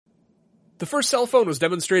The first cell phone was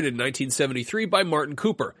demonstrated in 1973 by Martin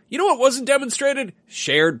Cooper. You know what wasn't demonstrated?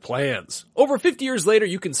 Shared plans. Over 50 years later,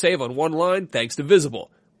 you can save on one line thanks to Visible.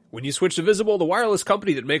 When you switch to Visible, the wireless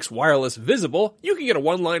company that makes wireless visible, you can get a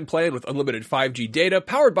one-line plan with unlimited 5G data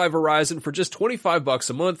powered by Verizon for just $25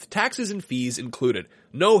 a month, taxes and fees included.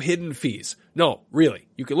 No hidden fees. No, really.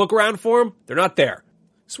 You can look around for them. They're not there.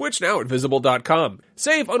 Switch now at Visible.com.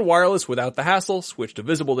 Save on wireless without the hassle. Switch to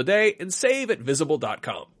Visible today and save at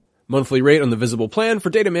Visible.com. Monthly rate on the Visible plan for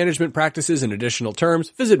data management practices and additional terms.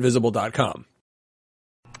 Visit Visible.com.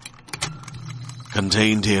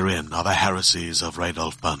 Contained herein are the heresies of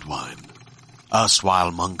Radolf Burntwine,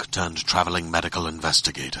 erstwhile monk turned traveling medical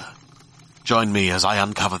investigator. Join me as I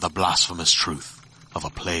uncover the blasphemous truth of a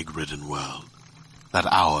plague-ridden world, that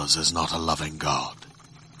ours is not a loving God,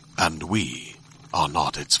 and we are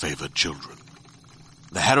not its favored children.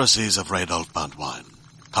 The heresies of Radolf Burntwine,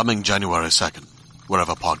 coming January 2nd,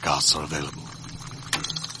 wherever podcasts are available.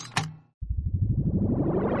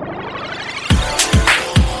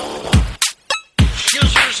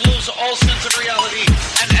 Users lose all sense of reality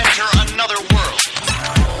and enter another world.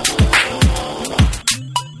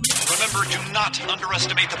 Remember, do not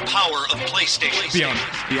underestimate the power of PlayStation.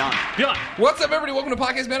 Beyond. What's up, everybody? Welcome to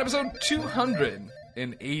Podcast Man, episode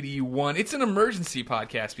 281. It's an emergency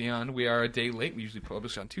podcast, Beyond. We are a day late. We usually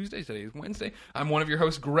publish on Tuesdays. Today is Wednesday. I'm one of your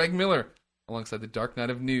hosts, Greg Miller, alongside the Dark Knight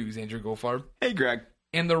of News, Andrew Goldfarb. Hey, Greg.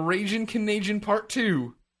 And the Raging Canadian Part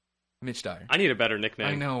 2, Mitch Dyer. I need a better nickname.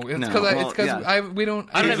 I know. It's because we don't...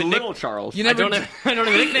 I don't have a Little Charles. You never, I don't have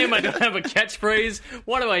a nickname. I don't have a catchphase.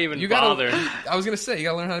 Why do I even bother? I was going to say, you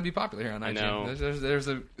got to learn how to be popular here on I IGN. know. There's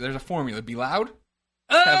a formula. Be loud.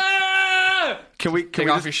 Can we Take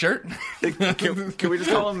off your shirt. Can we just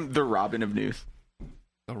call him the Robin of News?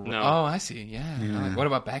 No. Oh, I see. Yeah. What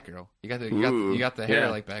about Batgirl? You got the hair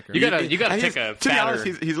like Batgirl. You gotta pick a To be fatter.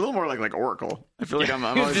 honest, he's a little more like Oracle. I feel like I'm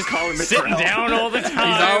always just calling Mr. sitting L. down all the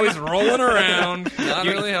time. He's always rolling around, not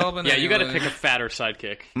really helping. Yeah, you got to anyone. pick a fatter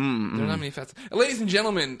sidekick. There's not many fats. Ladies and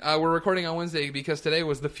gentlemen, we're recording on Wednesday because today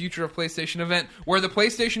was the Future of PlayStation event where the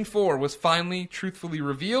PlayStation 4 was finally, truthfully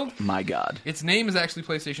revealed. My God. Its name is actually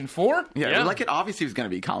PlayStation 4. Yeah, like it obviously was going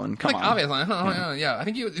to be Colin. Come on. Obviously. Yeah, I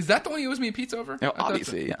think is that the one you owes me pizza over? No,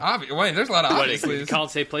 obviously, yeah. Wait, there's a lot of What, obviously. did Colin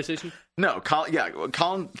say PlayStation? No, Colin,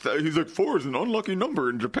 he's like, 4 is an unlucky number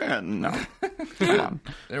in Japan. No. Come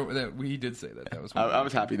on. We did say that. That was. I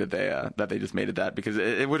was happy that they just made it that because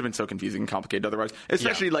it would have been so confusing and complicated otherwise.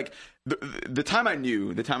 Especially like the time I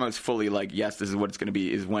was fully like, yes, this is what it's going to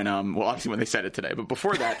be is when well, obviously when they said it today, but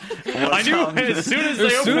before that, I knew as soon as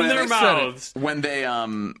they opened their mouths. when they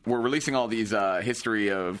were releasing all these history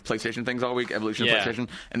of PlayStation things all week, evolution of PlayStation,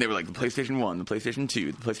 and they were like the PlayStation 1, the PlayStation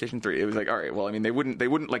 2, the PlayStation 3. It was like, all right, well, I mean, they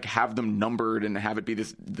wouldn't like have them numbered and have it be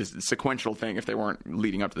this sequential thing if they weren't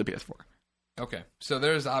leading up to the PS4. Okay, so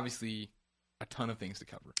there's obviously a ton of things to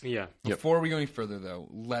cover. Yeah. Before we go any further, though,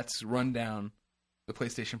 let's run down the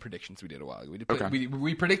PlayStation predictions we did a while ago.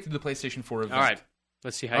 We predicted the PlayStation 4 event. All right.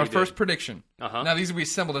 Let's see how Our you first did. prediction. Uh-huh. Now, these will be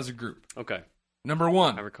assembled as a group. Okay. Number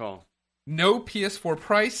 1, I recall. no PS4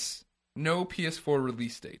 price, no PS4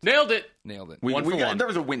 release date. There There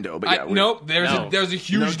was a window, but there's a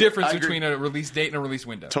huge difference I agree. between a release date and a release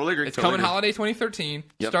window. Totally agree. It's totally coming agree. holiday 2013.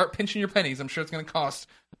 Yep. Start pinching your pennies. I'm sure it's going to cost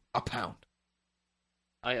 £1.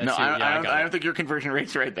 I don't think your conversion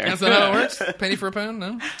rate's right there. That's not how it works? Penny for a pound?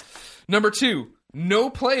 No. Number 2,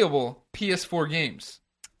 no playable PS4 games.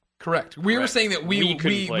 Correct. We were saying that we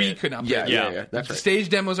could not play it. Yeah. That's The right. stage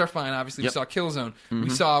demos are fine. Obviously, Yep. we saw Killzone.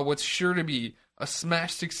 We saw what's sure to be a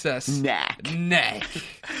smash success. Knack. Knack.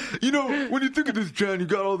 You know, when you think of this, John, you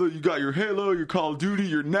got your Halo, your Call of Duty,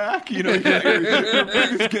 your Knack. You know, you got your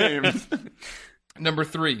biggest games. Number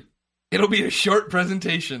 3, it'll be a short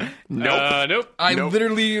presentation. Nope.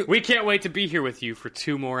 Literally... We can't wait to be here with you for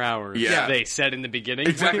 2 more hours. Yeah. They said in the beginning.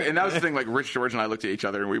 Exactly, and that was the thing. Like Rich George and I looked at each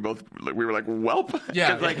other, and we were like, "Welp."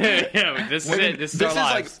 Yeah. 'Cause, like, Yeah, this is it. This is our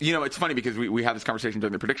lives. like, you know, it's funny because we had this conversation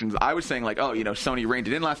during the predictions. I was saying like, oh, you know, Sony reined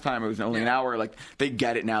it in last time. It was only an hour. Like they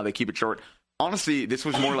get it now. They keep it short. Honestly, this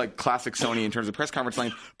was more like classic Sony in terms of press conference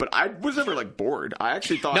length. But I was never like bored. I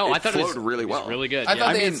actually thought I it thought flowed it was really well. really good. I thought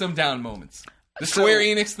yeah. they had some down moments. The Square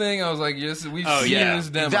Enix thing, I was like, yes, we've seen this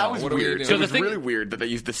demo. That was what are we weird. doing? So it the was thing- really weird that they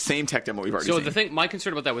used the same tech demo we've already So seen. the thing, my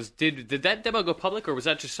concern about that was, did that demo go public, or was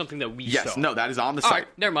that just something that we saw? Yes, no, that is on the All site.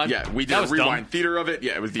 right, never mind. Yeah, we did That a was rewind dumb. theater of it.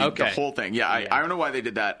 Yeah, it was the whole thing. Yeah, I don't know why they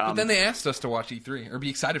did that. But then they asked us to watch E3 or be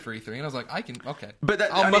excited for E3, and I was like, okay. But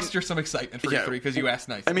I'll muster some excitement for E3 because you asked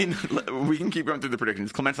nice. I mean, we can keep going through the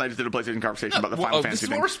predictions. Clements and I just did a PlayStation conversation about the Final this Fantasy is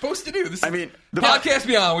thing. what we're supposed to do. This is I mean, the Podcast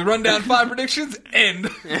Beyond. We run down 5 predictions, end.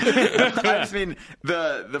 I just mean, mean,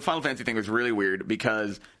 the Final Fantasy thing was really weird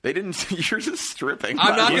because they didn't. You're just stripping.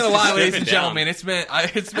 I'm not gonna lie, ladies and down. gentlemen. It's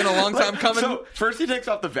been a long time coming. So first he takes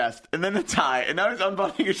off the vest and then the tie, and now he's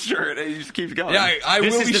unbuttoning his shirt, and he just keeps going. Yeah, I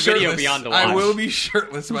This will is be the video shirtless. beyond the I watch. will be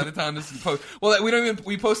shirtless by the time this is posted. Well,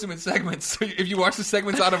 we post them in segments. So if you watch the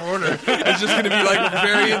segments out of order, it's just going to be like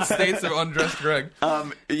variant states of undressed Greg.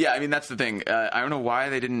 Yeah, I mean that's the thing. I don't know why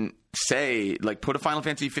they didn't say like put a Final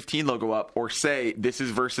Fantasy 15 logo up or say this is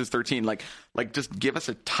versus 13. Like just give us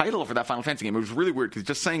a title for that Final Fantasy game. It was really weird because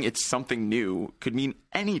just saying it's something new could mean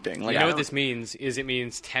anything. Like, You know what this means? It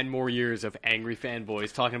means 10 more years of angry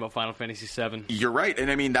fanboys talking about Final Fantasy VII. You're right, and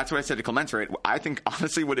I mean that's what I said to Clements. Right? I think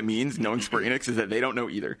honestly, what it means, knowing Square Enix, is that they don't know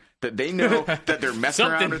either. That they know that they're messing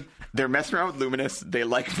around. They're messing around with Luminous. They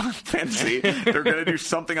like Final Fantasy. They're going to do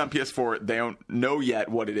something on PS4. They don't know yet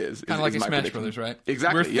what it is. Kind of like is a my Smash prediction. Brothers, right?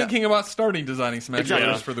 Exactly. We're yeah. thinking about starting designing Smash Exactly.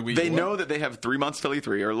 Brothers for the Wii. They know that they have 3 months till E3,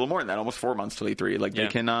 or a little more than that, almost 4 months till E3. Like they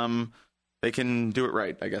can do it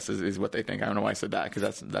right, I guess, is what they think. I don't know why I said that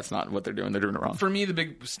because that's not what they're doing. They're doing it wrong. For me, the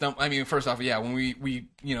big stump. I mean, first off, yeah, when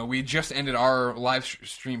we just ended our live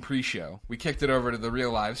stream pre-show, we kicked it over to the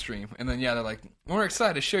real live stream, and then they're like, "We're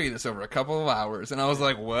excited to show you this over a couple of hours," and I was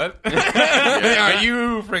like, "What? Are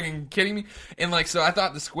you freaking kidding me?" And like, so I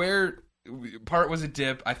thought the Square part was a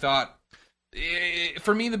dip. I thought.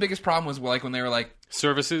 For me, the biggest problem was like when they were like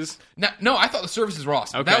Services? no, I thought the services were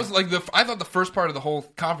awesome. Okay. That was like I thought the first part of the whole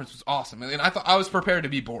conference was awesome, and I thought I was prepared to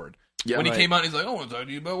be bored. Yeah, when he right. came out, he's like, "Oh, I want to talk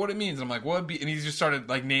to you about what it means." And I'm like, "What?" And he just started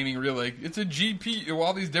like naming real like it's a GP,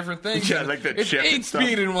 all these different things. Yeah, and like the it's chip and 8 stuff.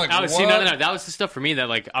 speed, and I'm like, No, "What?" that was the stuff for me that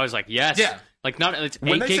like I was like, yes. Yeah. Like not it's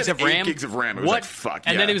When 8 they gigs said of RAM. 8 gigs of RAM, it was what? like, fuck,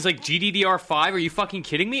 And yeah. then it was like GDDR5. Are you fucking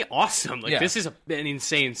kidding me? Awesome. Like Yeah. this is an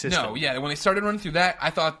insane system. No, yeah. When they started running through that,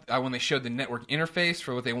 I thought when they showed the network interface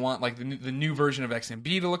for what they want, like the new version of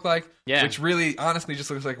XMB to look like, Yeah. which really, honestly,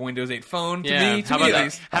 just looks like a Windows 8 phone to Yeah. me. How To me, about at that?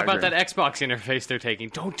 least. How I about agree. that Xbox interface they're taking?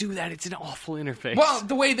 Don't do that. It's an awful interface. Well,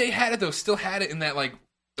 the way they had it though, still had it in that like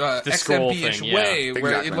scroll XMB-ish thing, yeah. way, where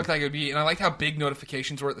Exactly. it looked like it would be. And I liked how big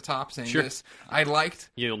notifications were at the top saying Sure. this. I liked.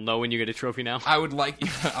 You'll know when you get a trophy now. I would like.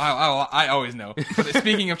 I always know. But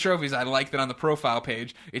speaking of trophies, I like that on the profile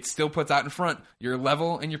page, it still puts out in front your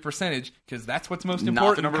level and your percentage because that's what's most Not the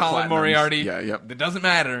important. number of Colin platinums. Moriarty. Yeah, yep. It doesn't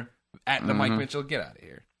matter. At the Mike Mitchell, get out of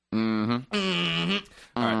here.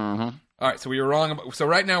 All right. So we were wrong. So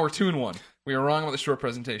right now we're 2-1. We were wrong about the short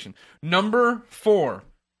presentation. Number 4,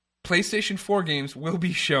 PlayStation 4 games will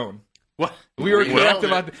be shown. What? We were correct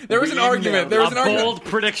about that. There was an argument. There was an A argument. bold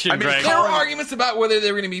prediction, Greg. There were arguments about whether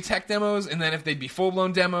they were going to be tech demos, and then if they'd be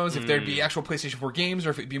full-blown demos, if there'd be actual PlayStation 4 games,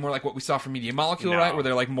 or if it'd be more like what we saw from Media Molecule, No. right, where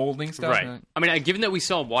they're like molding stuff. Right. I mean, given that we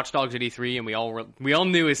saw Watch Dogs at E3, and we all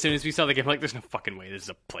knew as soon as we saw the game, like, there's no fucking way this is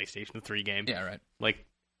a PlayStation 3 game. Yeah, right. Like,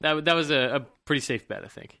 that was a pretty safe bet, I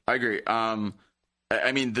think. I agree.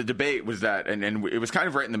 I mean, the debate was that, and it was kind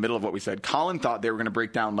of right in the middle of what we said. Colin thought they were going to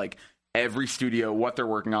break down like every studio, what they're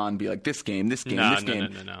working on, be like this game, this game, No, this no,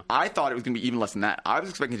 game. no. I thought it was going to be even less than that. I was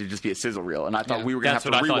expecting it to just be a sizzle reel, and I thought we were going to That's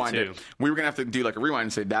have to what I thought, rewind it. too. We were going to have to do like a rewind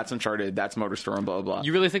and say that's Uncharted, that's MotorStorm, blah blah blah.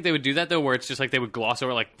 You really think they would do that, though, where it's just like they would gloss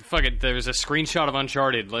over, like, fuck it, there's a screenshot of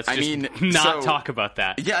Uncharted. Let's just not talk about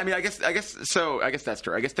that. Yeah, I mean, I guess that's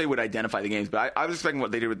true. I guess they would identify the games, but I was expecting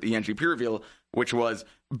what they did with the NG reveal, which was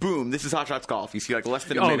boom, this is Hot Shots Golf. You see like less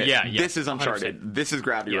than a minute. Yeah. This is Uncharted. 100%. This is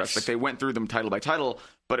Gravity Rush. Yes. Like they went through them title by title,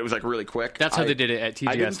 but it was like really quick. That's how they did it at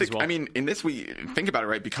I didn't TGS think, as well. I mean, in this, we think about it,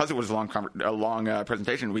 right? Because it was a long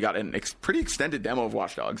presentation, we got an pretty extended demo of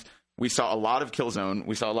Watch Dogs. We saw a lot of Killzone.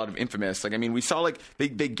 We saw a lot of Infamous. Like, I mean, we saw like they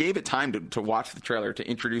gave it time to watch the trailer, to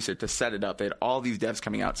introduce it, to set it up. They had all these devs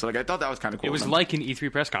coming out. So like, I thought that was kind of cool. It was like an E3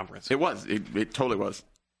 press conference. It was. It totally was.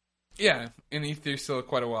 Yeah, and E3's still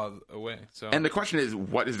quite a while away. So. And the question is,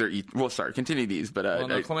 what is their Well, sorry, continue these, but Well,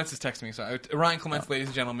 no, Clements is texting me. So Ryan Clements, ladies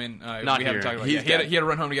and gentlemen, Not we here. haven't talked about. He's Yeah, he had dead. to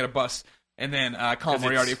run home to get a bus, and then Colin it's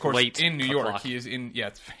Moriarty, of course, late in New York. o'clock. He is in. Yeah,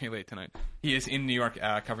 it's very late tonight. He is in New York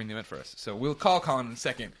covering the event for us. So we'll call Colin in a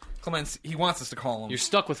second. Clements, he wants us to call him. You're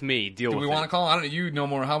stuck with me. Deal Do with we it. want to call him? I don't know. You know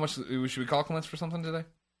more. How much should we call Clements for something today?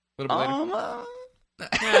 A little bit later.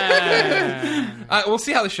 We'll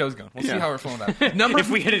see how the show's going. We'll see how we're feeling about it. If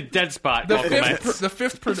we hit a dead spot, The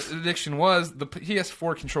fifth prediction was the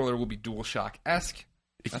PS4 controller will be DualShock-esque.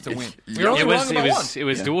 That's a win. We were only wrong about one. It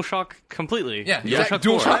was DualShock completely. Yeah, DualShock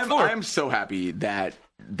DualShock 4. 4. I am so happy that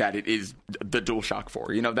it is the DualShock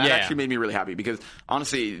 4. You know, that Yeah. actually made me really happy because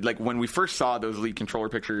honestly, like when we first saw those lead controller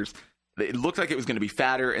pictures, it looked like it was going to be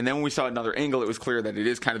fatter, and then when we saw another angle, it was clear that it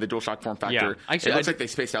is kind of the DualShock form factor. Yeah. Actually, it looks like they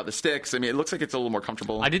spaced out the sticks. I mean, it looks like it's a little more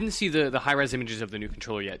comfortable. I didn't see the high-res images of the new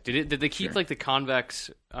controller yet. Did they keep like the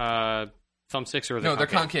convex thumbsticks or No, they're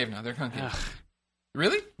concave now. They're concave.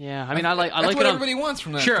 Really? Yeah, I mean, I like That's it what on. everybody wants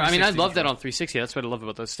from that. Sure, I mean, I 360 love that controller. on 360. That's what I love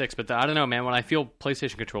about those sticks. But I don't know, man. When I feel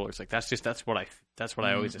PlayStation controllers, like that's what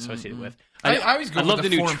I always associate with. I always go I love with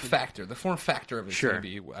the new form factor. The form factor of it is Sure. going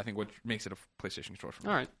to be, I think, what makes it a PlayStation controller for me.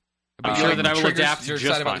 All right. But I'm you sure like that the I will triggers? adapt You're just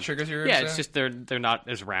excited about fine. the triggers you're Yeah, saying? it's just they're not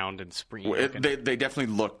as round and springy. looking. They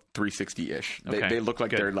definitely look 360-ish. Okay, They look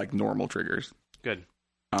like good. they're like normal triggers. Good.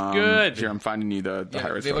 Good. Here, I'm finding you the Yeah,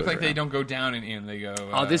 high-res they look photos like right they now. don't go down and in. They go.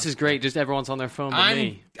 Oh, this is great. Just everyone's on their phone but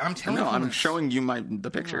me. I'm telling you. No, I'm this. showing you the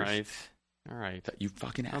pictures. All right. That you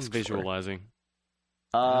fucking I'm asked for. visualizing.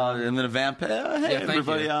 And then a vampire. Hey, thank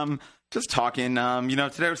everybody. you. Just talking.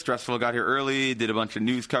 Today was stressful. Got here early. Did a bunch of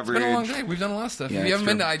news It's coverage. been a long day. We've done a lot of stuff. Yeah, if you it's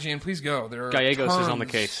haven't been to IGN, please go. There are Gallegos tons is on the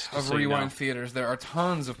case, of so you Rewind know. theaters. There are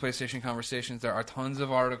tons of PlayStation conversations. There are tons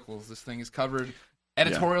of articles. This thing is covered.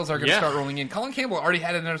 Editorials are going to Yeah. start rolling in. Colin Campbell already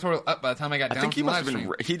had an editorial up by the time I got down I think he from must live have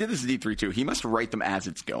been. stream. He did this at E3 too. He must write them as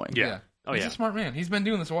it's going. Yeah. Oh, he's yeah. a smart man. He's been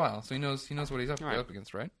doing this a while, so he knows what he's Right. up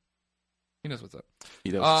against, right? He knows what's up. He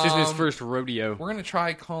does. This is his Um, first rodeo. We're going to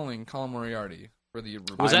try calling Colin Moriarty for the.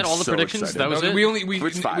 Was that all the so predictions? excited. That was No, it? we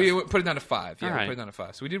It's 5. put it down to 5. Yeah, All we right. put it down to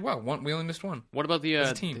 5. So we did well. We only missed one. What about the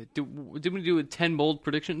As a team. did we do 10 bold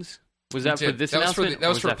predictions? Was that for Did. this that was announcement? that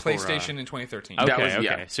was or for was that PlayStation in 2013. Okay, That was- okay.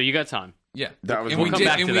 yeah. So you got time. Yeah, That was and one. we We'll did,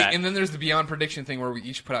 come back and, to we, that. and then there's the Beyond Prediction thing where we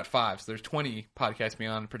each put out 5. So there's 20 podcasts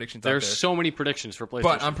Beyond Predictions out There's there. so many predictions for PlayStation.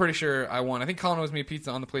 But I'm pretty sure I won. I think Colin owes me a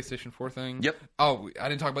pizza on the PlayStation 4 thing. Yep. Oh, I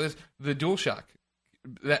didn't talk about this. The DualShock.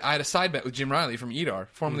 I had a side bet with Jim Riley from EDAR,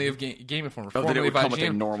 formerly of Game Informer, Oh, that it formerly would of come with a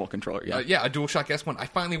IGN. normal controller. Yeah. Yeah, a DualShock S1. I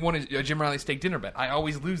finally won a Jim Riley steak dinner bet. I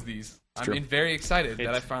always lose these. true. I'm very excited that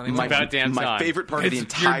I finally it's won. about damn my time. favorite part of the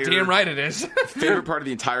It's- entire You're damn right it is. favorite part of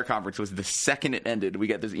the entire conference was the second it ended, we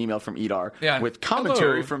get this email from EDAR Yeah. with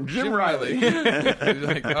commentary Hello, from Jim Riley. He's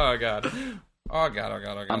like, oh god. Oh god.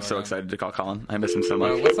 I'm so excited to call Colin. I miss him so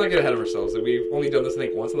Well, much. let's not get ahead of ourselves. We've only done this, I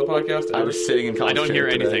think, once on the podcast. I was sitting in Colin's I don't chair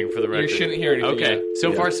hear today. anything for the record. You shouldn't hear anything Okay, yet.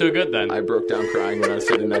 so Yeah. far so good then. I broke down crying when I was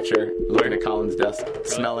sitting in that chair, looking at Colin's desk,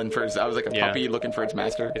 smelling for his. I was like a Yeah. puppy looking for its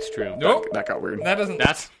master. It's true. Nope. That got weird. That doesn't.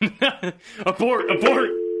 That's abort.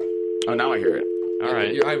 Oh, now I hear it. All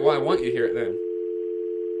right. I want you to hear it then.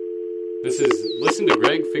 This is listen to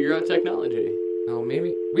Greg figure out technology. Oh,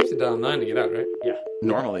 maybe we have to dial 9 to get out, right? Yeah.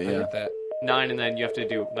 Normally, I yeah. get that. 9 and then you have to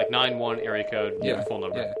do like 91 area code, Yeah. full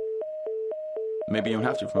number. Yeah. Maybe you don't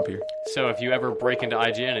have to from up here. So if you ever break into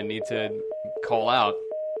IGN and need to call out,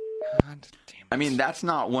 God damn it. I mean, that's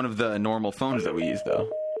not one of the normal phones that we use, though.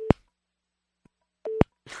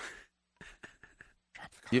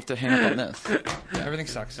 You have to hang up on this. Yeah, everything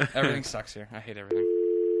sucks. Everything sucks here. I hate everything.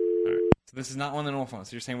 All right. So this is not one of the normal phones.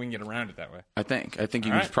 So you're saying we can get around it that way? I think you All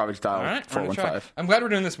can right. just probably just dial All right. We're gonna try. 415. I'm glad we're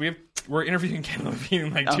doing this. We're interviewing Ken Levine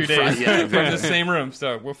in like 2 Oh, days right, yeah, from right. the same room.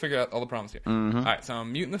 So we'll figure out all the problems here. Mhm. All right. So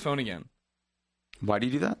I'm muting the phone again. Why do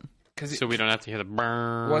you do that? Because so we don't have to hear the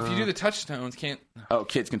burn. well, if you do the touch tones, can't. Oh,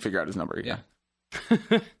 kids can figure out his number. Yeah.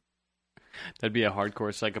 That'd be a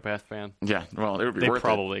hardcore psychopath fan. Yeah. Well, it would be They worth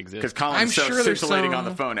probably it. exist. Because Colin's I'm so sure there's scintillating some- on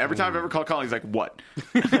the phone. Every time I've ever called Colin, he's like, "What?"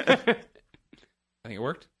 I think it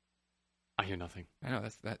worked. I hear nothing. I know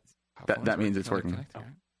that's how That- phones that means work. it's When working. they're connected,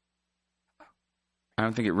 right? I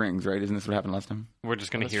don't think it rings, right? Isn't this what happened last time? We're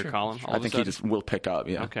just gonna that's hear true. Colin. That's all I of a think he sudden? just will pick up.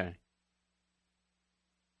 Yeah. Okay.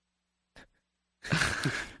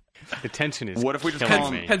 The tension is. What if we just killing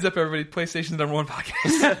call him- me. Heads up, everybody! PlayStation's #1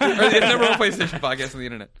 podcast, or the #1 PlayStation podcast on the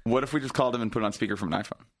internet. What if we just called him and put it on speaker from an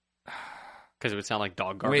iPhone? Because it would sound like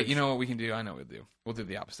dog garbage. Wait, you know what we can do? I know what we'll do. We'll do it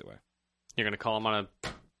the opposite way. You're gonna call him on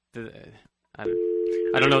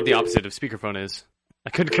I don't know what the opposite of speakerphone is. I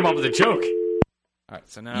couldn't come up with a joke. All right,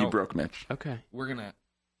 so now You broke Mitch. Okay. we're gonna.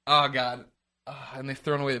 Oh God! And they've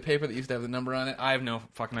thrown away the paper that used to have the number on it. I have no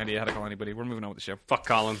fucking idea how to call anybody. We're moving on with the show. Fuck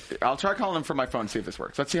Colin. I'll try calling him from my phone, see if this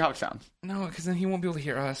works. Let's see how it sounds. No, because then he won't be able to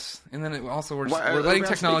hear us. And then we're Why- letting we're on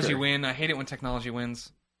technology speaker. win. I hate it when technology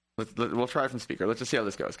wins. We'll try it from speaker. Let's just see how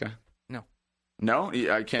this goes, okay? No. No?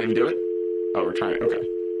 I can't even do it? Oh, we're trying. Okay.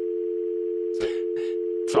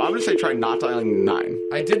 So I'm going to say try not dialing 9.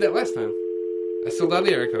 I did that last time. I still dialed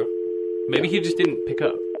the area code. Maybe he just didn't pick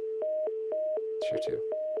up. Sure, too.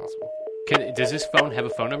 Possible. Does this phone have a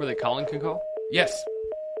phone number that Colin can call? Yes.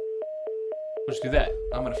 Let's do that.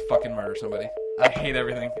 I'm gonna fucking murder somebody. I hate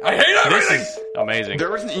everything. I hate This everything! is amazing. There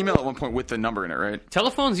was an email at one point with the number in it, right?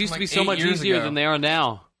 Telephones used to Like be so 8 much years easier ago. than they are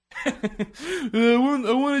now. I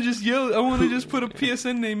want to just yell. I want to just put a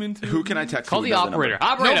PSN name into. Who can I text? Call who the does number? operator.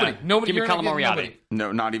 Operator. Nobody. Give me You're Colin not getting Moriarty. nobody.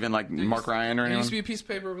 No, not even like Mark Ryan or There anyone? used to be a piece of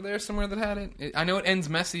paper over there somewhere that had it. I know it ends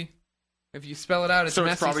messy. If you spell it out, it's So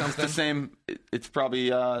messy it's probably something. just the same. It's probably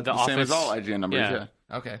the same office. as all IGN numbers. Yeah.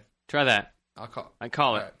 Yeah. Okay, Try that. I'll call. I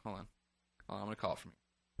call All it. right, hold on. I'm gonna call it from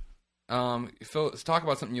you. Phil, let's talk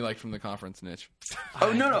about something you liked from the conference, Niche.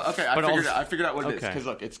 Oh no, okay. I figured out what it is Okay. because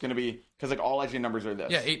look, it's gonna be because like all IGN numbers are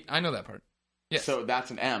this. Yeah, 8. I know that part. Yes. So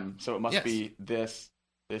that's an M. So it must Yes. be this.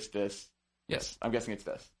 Yes. I'm guessing it's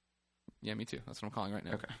this. Yeah, me too. That's what I'm calling right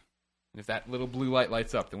now. Okay. And if that little blue light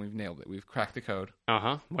lights up, then we've nailed it. We've cracked the code.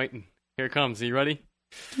 Waiting. Here it comes. Are you ready?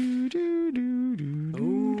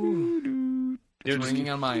 It's ringing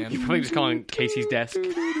on my end. You're probably just calling Casey's desk.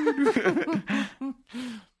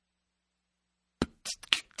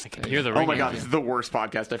 I can hear the ringing. Oh my god, this is the worst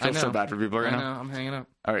podcast. I feel so know. bad for people right I now. know. I'm hanging up.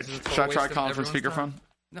 All right, This is a total should I try waste of calling from everyone's speakerphone?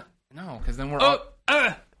 time. No, because then we're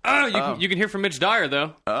all... You can hear from Mitch Dyer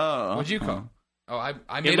though. Oh, What'd you call? Oh, I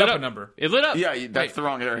It made lit up a number. It lit up. Yeah, that's Wait. the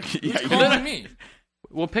wrong Eric. Yeah, Who's calling me?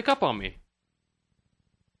 Well, pick up on me.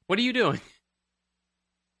 What are you doing?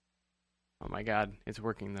 Oh my god, it's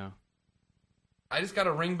working though. I just got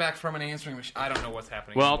a ring back from an answering machine. I don't know what's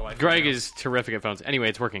happening. Well, Until I Greg figure it out. is terrific at phones. Anyway,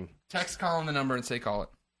 it's working. Text Colin the number and say call it.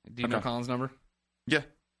 Do you know Okay. Colin's number? yeah.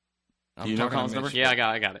 I'm Do you know talking to Colin's Mitch. number? Yeah,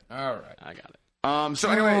 I got it. All right. I got it. So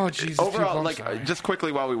anyway, Oh, Jesus, overall, people, I'm like, sorry. just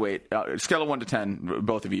quickly while we wait, scale of 1 to 10,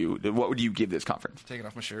 both of you, what would you give this conference? Taking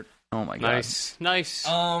off my shirt. Oh my god. Nice.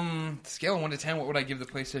 Scale of 1 to 10, what would I give the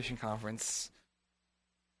PlayStation conference?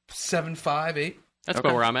 7, 5, 8? That's Okay.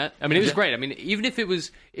 about where I'm at. I mean, it was Yeah. great. I mean, even if it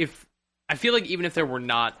was, I feel like even if there were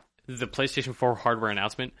not the PlayStation 4 hardware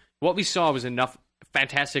announcement, what we saw was enough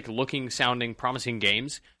fantastic looking, sounding, promising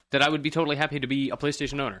games that I would be totally happy to be a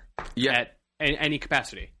PlayStation owner. Yeah. At any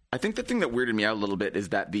capacity. I think the thing that weirded me out a little bit is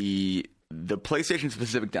that the PlayStation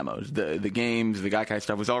specific demos, the games, the Gaikai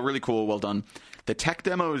stuff was all really cool, well done. The tech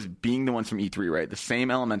demos being the ones from E3, right? The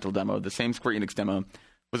same Elemental demo, the same Square Enix demo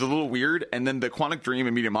was a little weird, and then the Quantic Dream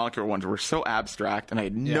and Media Molecule ones were so abstract, and I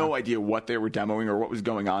had no idea what they were demoing or what was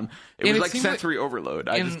going on. It And was it like seemed like- sensory overload.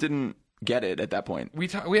 I just and- didn't get it at that point. We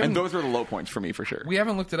and haven't those were the low points for me, for sure. we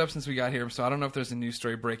haven't looked it up since we got here, so I don't know if there's a news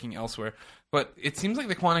story breaking elsewhere. But it seems like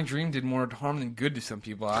the Quantic Dream did more harm than good to some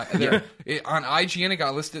people. On IGN, it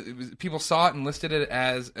got listed. People saw it and listed it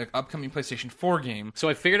as an upcoming PlayStation 4 game. So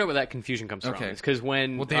I figured out where that confusion comes from. Okay. It's because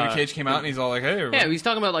when Well, David Cage came out and he's all like, "Hey, yeah, everybody." he's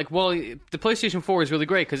talking about like, well, the PlayStation 4 is really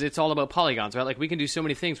great because it's all about polygons, right? Like we can do so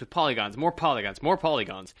many things with polygons, more polygons, more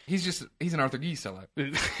polygons. he's an Arthur Gee sellout.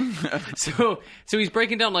 So he's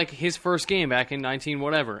breaking down like his first game back in 19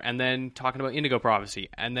 whatever, and then talking about Indigo Prophecy,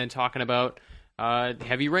 and then talking about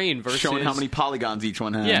Heavy Rain versus Showing how many polygons each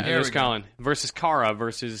one had. yeah, There there's we go. Colin versus Kara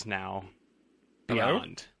versus now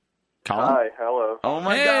Beyond. Colin? Hi, hello. Oh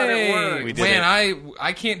my god, it Hey, worked. We did man,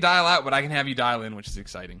 I can't dial out, but I can have you dial in, which is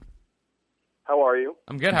exciting. How are you?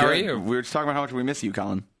 I'm good. How are Good. you? We were just talking about how much we miss you,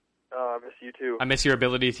 Colin. I miss you too. I miss your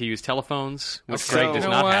ability to use telephones, which So- Greg does You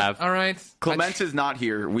know not what? have. All right. Clements is not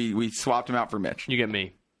here. We swapped him out for Mitch. You get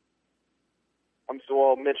me.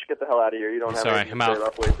 Well, Mitch, get the hell out of here. You don't have Sorry, anything I'm to say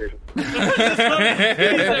out. about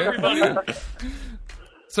PlayStation.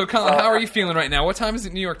 So, Colin, how are you feeling right now? What time is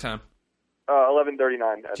it New York time? 11:39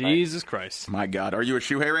 at night. Jesus Christ. My god, are you at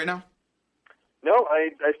Shuhei right now? No, I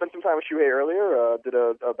spent some time with Shuhei earlier. Did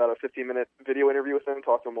about a 15-minute video interview with him.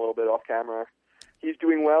 Talked to him a little bit off camera. He's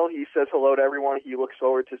doing well. He says hello to everyone. He looks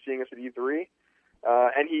forward to seeing us at E3.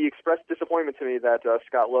 And he expressed disappointment to me that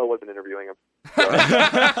Scott Lowe wasn't interviewing him.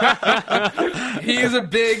 He is a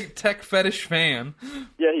big tech fetish fan.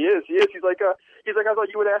 Yeah, he is. He's like, I thought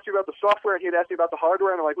you would ask me about the software, and he'd ask me about the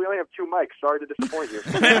hardware, and I'm like, we only have 2 mics. Sorry to disappoint you.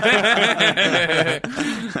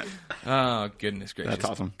 Oh, goodness gracious. That's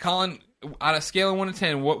awesome. Colin, on a scale of 1 to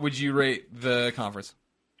 10, what would you rate the conference?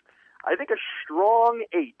 I think a strong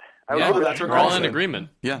 8. I Yeah, would that's give it what We're a all Greg in said. agreement.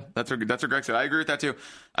 Yeah, that's what Greg said. I agree with that too.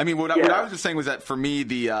 I mean, what I Yeah. was just saying was that for me,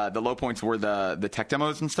 the low points were the tech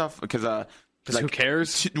demos and stuff because Who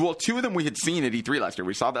cares? Two of them we had seen at E3 last year.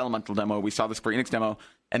 We saw the Elemental demo, we saw the Square Enix demo,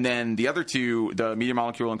 and then the other two, the Media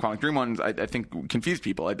Molecule and Quantic Dream ones, I think confused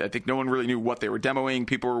people. I think no one really knew what they were demoing.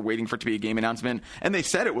 People were waiting for it to be a game announcement, and they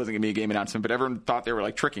said it wasn't going to be a game announcement, but everyone thought they were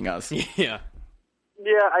like tricking us. Yeah.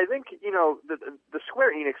 Yeah, I think the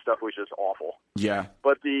Square Enix stuff was just awful. Yeah,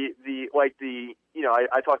 But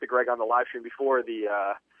I talked to Greg on the live stream before.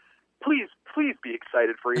 Please be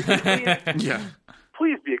excited for it. Please, yeah.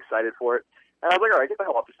 please be excited for it. And I was like, all right, get the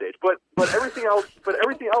hell off the stage. But everything else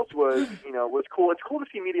was was cool. It's cool to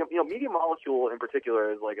see Media Molecule in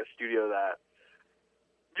particular is like a studio that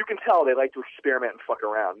you can tell they like to experiment and fuck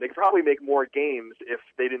around. They could probably make more games if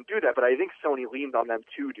they didn't do that, but I think Sony leaned on them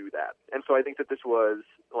to do that. And so I think that this was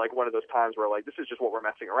like one of those times where like this is just what we're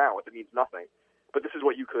messing around with. It means nothing, but this is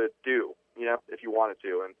what you could do, if you wanted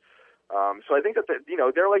to. And so I think that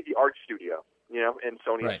they're like the art studio, in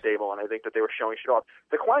Sony's Right. stable, and I think that they were showing shit off.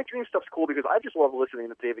 The Quantic Dream stuff's cool because I just love listening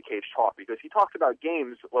to David Cage talk because he talks about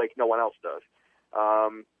games like no one else does.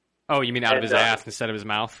 Oh, you mean out of his ass instead of his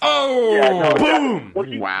mouth? Oh, Yeah, no, boom!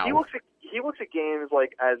 Well, Wow. He looks at games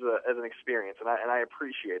like as an experience, and I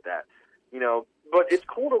appreciate that. You know, but it's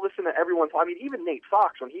cool to listen to everyone. I mean, even Nate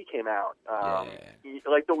Fox when he came out,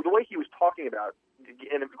 like the way he was talking about,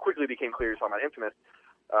 and it quickly became clear he was talking about Infamous.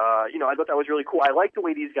 You know, I thought that was really cool. I like the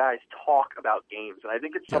way these guys talk about games, and I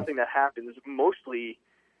think it's something that happens mostly.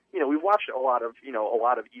 You know, we've watched a lot of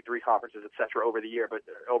E3 conferences, etc. over the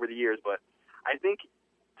years, but I think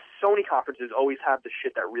Sony conferences always have the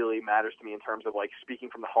shit that really matters to me in terms of like speaking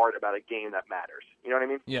from the heart about a game that matters. You know what I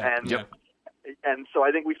mean? Yeah. And so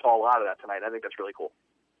I think we saw a lot of that tonight. I think that's really cool.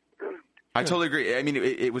 I totally agree. I mean,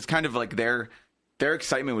 it was kind of like their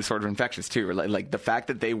excitement was sort of infectious too. Like the fact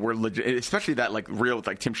that they were legit, especially that like real with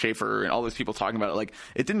like Tim Schafer and all those people talking about it. Like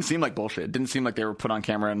it didn't seem like bullshit. It didn't seem like they were put on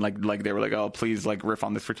camera and like they were like, oh, please like riff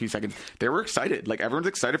on this for 2 seconds. They were excited. Like everyone's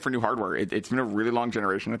excited for new hardware. It's been a really long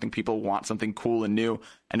generation. I think people want something cool and new.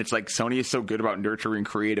 And it's like Sony is so good about nurturing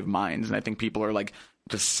creative minds. And I think people are like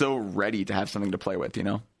just so ready to have something to play with, you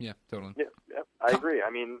know? Yeah, totally. Yeah, I agree. I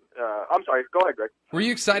mean, I'm sorry. Go ahead, Greg. Were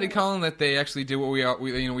you excited, Colin, that they actually did what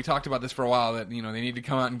we talked about this for a while, that, you know, they need to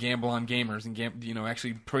come out and gamble on gamers and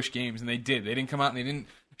actually push games, and they did. They didn't come out and they didn't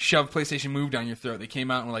shove PlayStation Move down your throat. They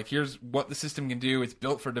came out and were like, here's what the system can do. It's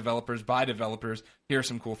built for developers, by developers. Here are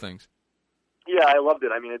some cool things. Yeah, I loved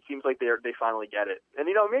it. I mean, it seems like they finally get it. And,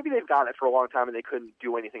 you know, maybe they've gotten it for a long time and they couldn't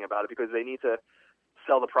do anything about it because they need to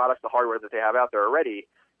sell the products, the hardware that they have out there already.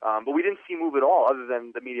 But we didn't see Move at all other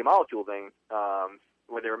than the Media Molecule thing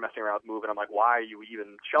where they were messing around with Move. And I'm like, why are you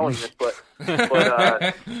even showing this?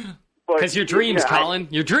 But Because your dreams, Colin.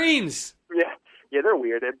 Your dreams! Yeah, they're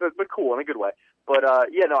weird, but cool in a good way. But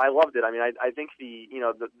I loved it. I mean, I think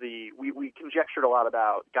we conjectured a lot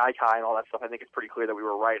about Gaikai and all that stuff. I think it's pretty clear that we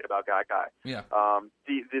were right about Gaikai. Yeah.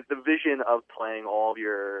 The vision of playing all of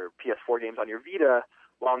your PS4 games on your Vita,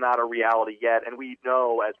 while not a reality yet, and we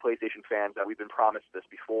know as PlayStation fans that we've been promised this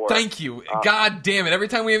before. Thank you. God damn it! Every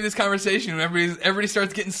time we have this conversation, everybody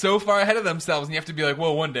starts getting so far ahead of themselves, and you have to be like,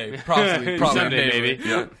 "Well, one day, probably someday, maybe."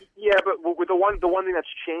 Yeah. Yeah, but with the one thing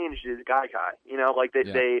that's changed is Gaikai. You know, like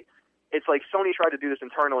it's like Sony tried to do this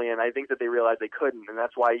internally, and I think that they realized they couldn't, and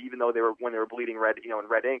that's why even though when they were bleeding red, you know, in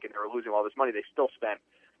red ink, and they were losing all this money, they still spent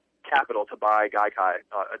capital to buy Gaikai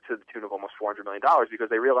to the tune of almost $400 million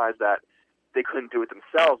because they realized that they couldn't do it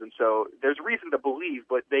themselves. And so there's reason to believe,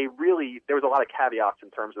 but there was a lot of caveats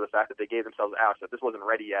in terms of the fact that they gave themselves out, that this wasn't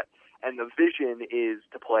ready yet. And the vision is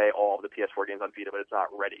to play all of the PS4 games on Vita, but it's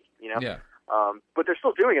not ready, you know? Yeah. But they're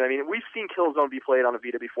still doing it. I mean, we've seen Killzone be played on a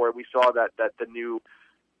Vita before. We saw that the new,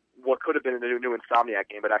 what could have been the new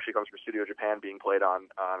Insomniac game, but actually comes from Studio Japan, being played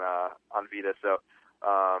on Vita. So,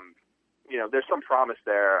 you know, there's some promise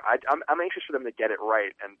there. I'm anxious for them to get it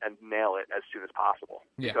right and nail it as soon as possible.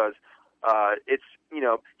 Yeah. Because it's, you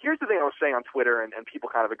know, here's the thing I was saying on Twitter, and people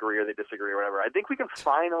kind of agree or they disagree or whatever. I think we can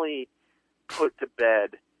finally put to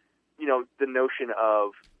bed, you know, the notion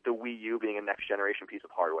of the Wii U being a next generation piece of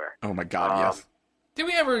hardware. Oh my God, yes. Did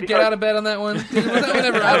we ever get out of bed on that one? Was that one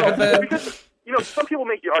ever out of bed? Because, you know, some people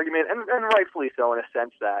make the argument, and rightfully so, in a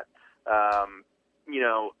sense that, you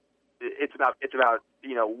know, it's about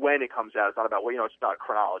you know, when it comes out. It's not about, well, you know, it's not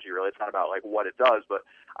chronology really. It's not about like what it does. But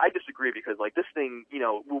I disagree because like this thing, you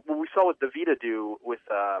know, what we saw what the Vita do with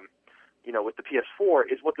you know, with the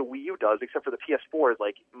PS4 is what the Wii U does, except for the PS4 is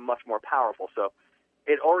like much more powerful. So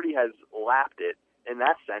it already has lapped it in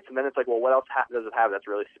that sense. And then it's like, well, what else does it have that's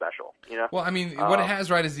really special? You know? Well, I mean, what it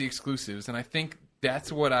has right is the exclusives, and I think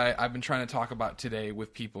that's what I've been trying to talk about today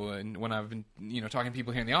with people, and when I've been, you know, talking to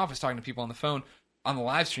people here in the office, talking to people on the phone, on the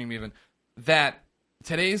live stream even, that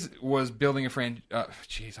today's was building a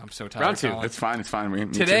jeez, I'm so tired. Round two. It's fine. Me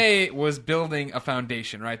Today was building a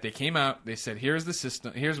foundation, right? They came out, they said, here's the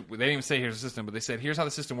system. They didn't even say here's the system, but they said, here's how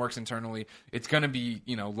the system works internally. It's going to be,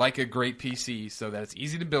 you know, like a great PC so that it's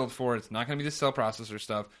easy to build for. It's not going to be the cell processor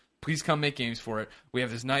stuff. Please come make games for it. We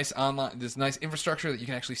have this nice infrastructure that you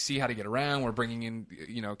can actually see how to get around. We're bringing in,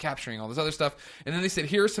 you know, capturing all this other stuff. And then they said,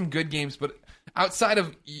 here are some good games, but outside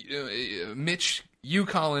of Mitch, you,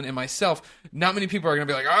 Colin, and myself, not many people are going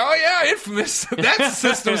to be like, oh yeah, Infamous, that's a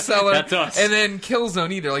system seller. That's us. And then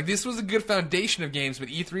Killzone either. Like, this was a good foundation of games, but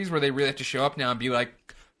E3's where they really have to show up now and be like,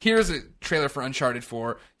 here's a trailer for Uncharted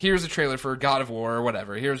 4, here's a trailer for God of War or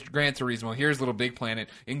whatever, here's Gran Turismo, here's Little Big Planet,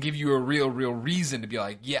 and give you a real reason to be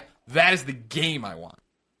like, yeah, that is the game I want.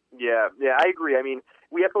 Yeah, I agree. I mean,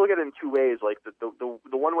 we have to look at it in two ways. Like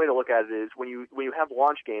the one way to look at it is when you have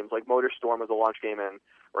launch games, like MotorStorm was a launch game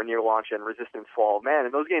or near launch, and Resistance Fall of Man,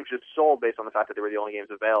 and those games just sold based on the fact that they were the only games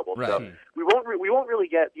available. Right. So we won't really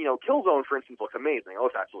get, you know, Killzone, for instance, looks amazing. It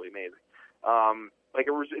looks absolutely amazing. Like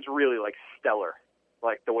it's really like stellar.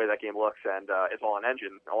 like the way that game looks, and it's all in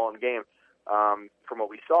engine, all in game, from what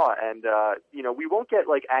we saw. And we won't get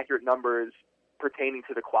like accurate numbers pertaining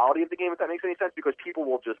to the quality of the game, if that makes any sense, because people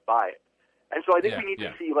will just buy it. And so I think we need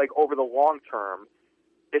to see, like, over the long term,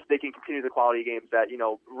 if they can continue the quality of games that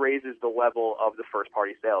raises the level of the first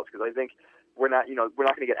party sales, because I think we're not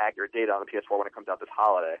going to get accurate data on the PS4 when it comes out this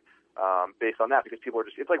holiday. Based on that, because people are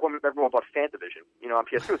it's like when everyone bought Fantavision, on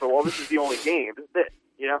PS2. So, well, this is the only game. This is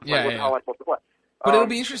it. How am I supposed to play? But it'll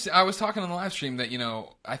be interesting. I was talking on the live stream that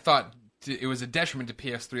I thought it was a detriment to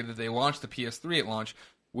PS3 that they launched the PS3 at launch.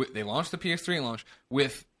 They launched the PS3 at launch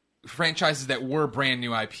with franchises that were brand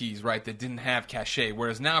new IPs, right? That didn't have cachet.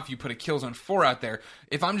 Whereas now, if you put a Killzone 4 out there,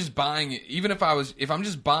 if I'm just buying it, if I'm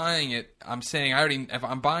just buying it, I'm saying if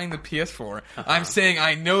I'm buying the PS4, I'm saying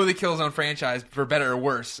I know the Killzone franchise for better or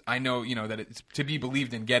worse. I know, that it's to be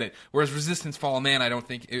believed and get it. Whereas Resistance Fallen Man, I don't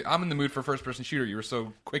think I'm in the mood for first person shooter. You were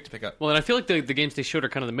so quick to pick up. Well, and I feel like the games they showed are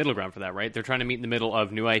kind of the middle ground for that, right? They're trying to meet in the middle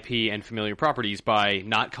of new IP and familiar properties by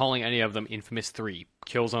not calling any of them Infamous 3.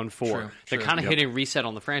 Killzone 4. They're kind of hitting reset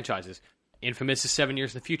on the franchises. Infamous is 7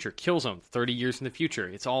 years in the future. Killzone, 30 years in the future.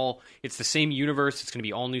 It's the same universe. It's going to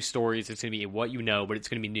be all new stories. It's going to be what you know, but it's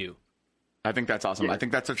going to be new. I think that's awesome. I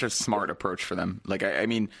think that's such a smart approach for them. Like, I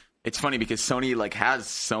mean, it's funny because Sony like has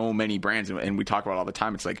so many brands, and we talk about it all the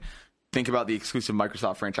time. It's like, think about the exclusive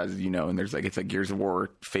Microsoft franchises, and there's it's like Gears of War,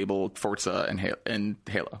 Fable, Forza, and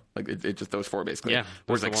Halo. Like it's just those four basically. Yeah.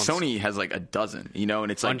 Whereas like Sony has like a dozen,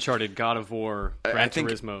 and it's like Uncharted, God of War, Gran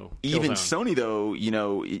Turismo. Even Killzone. Sony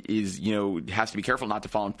though, is has to be careful not to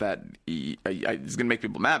fall into that. It's gonna make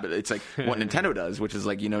people mad, but it's like what Nintendo does, which is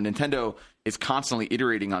like Nintendo is constantly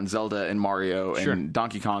iterating on Zelda and Mario and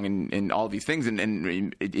Donkey Kong and all these things,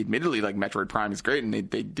 and admittedly like Metroid Prime is great, and they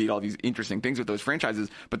did all these interesting things with those franchises,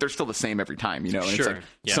 but they're still the same every time, And it's like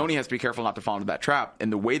Sony has to be careful not to fall into that trap,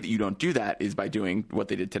 and the way that you don't do that is by doing what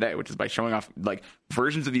they did today, which is by showing off like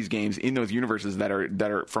versions of these games in those universes that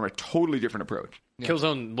are from a totally different approach.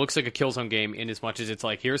 Killzone looks like a Killzone game in as much as it's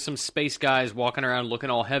like, here's some space guys walking around looking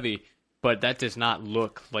all heavy, but that does not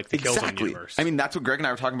look like the Killzone universe. I mean, that's what Greg and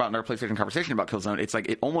I were talking about in our PlayStation conversation about Killzone. It's like,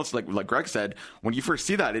 it almost like Greg said, when you first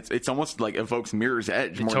see that, it's almost like evokes Mirror's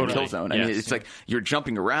Edge more than Killzone. I mean, it's like you're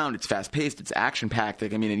jumping around, it's fast paced, it's action packed.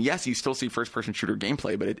 Like, I mean, and yes, you still see first person shooter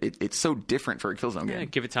gameplay, but it's so different for a Killzone game.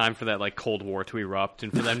 Give it time for that like Cold War to erupt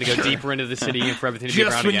and for them to go deeper into the city and for everything to be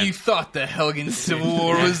around again. Just when you thought the Helgen Civil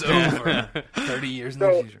War was over, 30 years in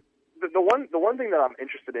the future. The one thing that I'm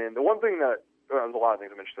interested in, there's a lot of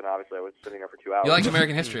things I'm interested in. Obviously, I was sitting there for 2 hours. You like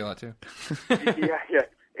American history a lot too. yeah.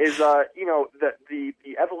 Is the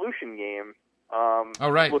Evolution game?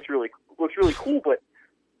 Looks really cool, but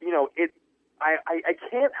I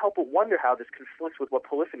can't help but wonder how this conflicts with what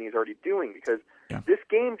Polyphony is already doing, because this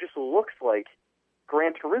game just looks like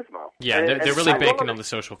Gran Turismo. Yeah, they're really banking on the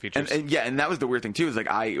social features. And that was the weird thing too. Is like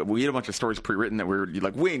we had a bunch of stories pre-written that we were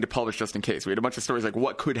like waiting to publish just in case. We had a bunch of stories like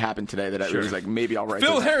what could happen today that it was like maybe I'll write.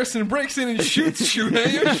 Phil Harrison breaks in and shoots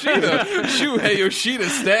Shuhei Yoshida. Shuhei Yoshida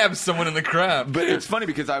stabs someone in the crowd. But it's funny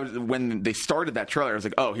because when they started that trailer, I was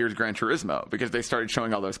like, oh, here's Gran Turismo, because they started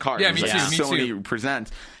showing all those cars. Yeah, me too. Sony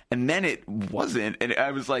presents. And then it wasn't, and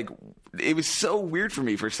I was like, it was so weird for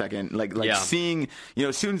me for a second, like seeing,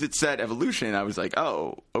 as soon as it said Evolution, I was like,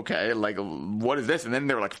 oh, okay, like what is this? And then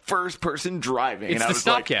they were like first person driving. It's and the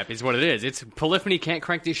stopgap, is what it is. It's Polyphony can't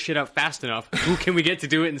crank this shit up fast enough. Who can we get to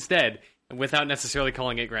do it instead, without necessarily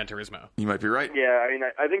calling it Gran Turismo? You might be right. Yeah, I mean,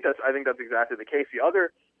 I think that's exactly the case. The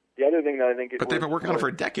other thing that I think, but they've been working on it for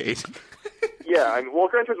a decade. Yeah, I mean, well,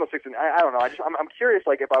 Gran Turismo 6, I don't know. I'm curious,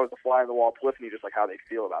 like, if I was a fly on the wall, Polyphony, just like how they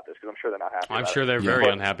feel about this, because I'm sure they're not happy. I'm sure they're very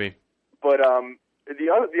unhappy. But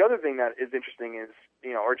the other thing that is interesting is,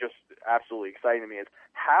 or just absolutely exciting to me, is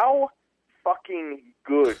how fucking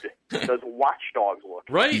good does Watch Dogs look?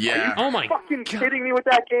 Right? Yeah. Oh my fucking kidding me with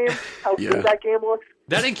that game? How good that game looks?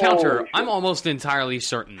 That encounter, I'm almost entirely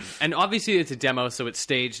certain. And obviously it's a demo, so it's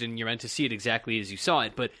staged and you're meant to see it exactly as you saw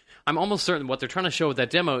it, but I'm almost certain what they're trying to show with that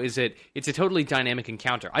demo is that it's a totally dynamic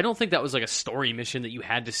encounter. I don't think that was like a story mission that you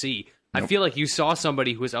had to see. Nope. I feel like you saw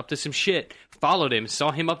somebody who was up to some shit, followed him,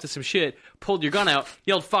 saw him up to some shit, pulled your gun out,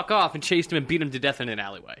 yelled fuck off, and chased him and beat him to death in an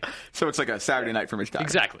alleyway. So it's like a Saturday night for Mitch Dyer.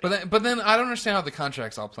 Exactly. But then I don't understand how the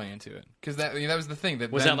contracts all play into it, because that was the thing.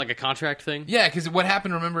 Was that like a contract thing? Yeah, because what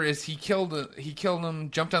happened, remember, is he killed him,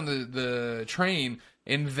 jumped on the train,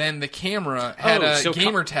 and then the camera had a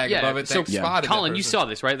gamer tag above it that spotted Colin, that you saw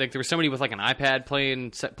this, right? Like there was somebody with like an iPad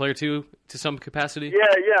playing Player 2 to some capacity. Yeah.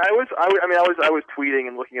 I was tweeting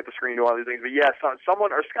and looking at the screen doing all these things. But yeah,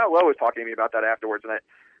 someone or Scott Lowe was talking to me about that afterwards, and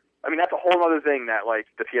I mean that's a whole other thing that like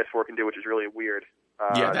the PS4 can do, which is really weird.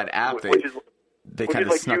 That app which is kind of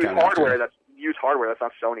like snuck use out hardware after. that's use hardware that's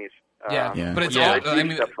not Sony's. Yeah. But it's Yeah. all, I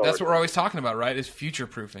mean, Step forward. that's what we're always talking about, right? Is future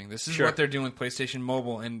proofing. This is Sure. what they're doing with PlayStation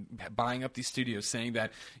Mobile and buying up these studios, saying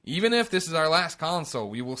that even if this is our last console,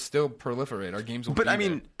 we will still proliferate. Our games will. But be I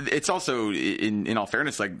mean, it's also in all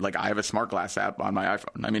fairness, like I have a smart glass app on my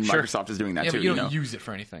iPhone. I mean, Microsoft is doing that yeah, too. but you don't know? use it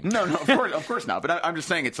for anything. No, of course not. But I'm just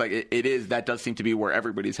saying, it's like it is. That does seem to be where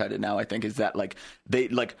everybody's headed now. I think is that like they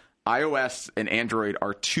like. iOS and Android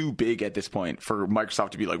are too big at this point for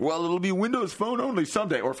Microsoft to be like, well, it'll be Windows Phone only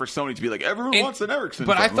someday, or for Sony to be like, everyone wants an Ericsson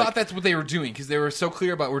But phone. I thought that's what they were doing because they were so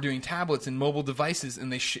clear about we're doing tablets and mobile devices,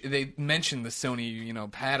 and they mentioned the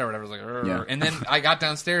Sony pad or whatever. I was like, "Rrr." Yeah. And then I got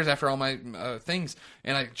downstairs after all my things,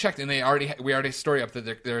 and I checked, and we already had a story up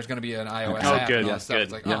that there's going to be an iOS Oh, app good. and all Yeah, that stuff. good.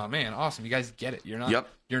 It's like, Yeah. oh man, awesome! You guys get it. Yep.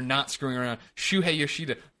 You're not screwing around. Shuhei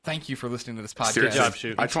Yoshida, thank you for listening to this podcast. Seriously. Good job, Shu.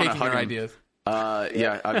 I And just want to taking hug our him. ideas.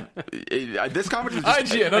 This comment was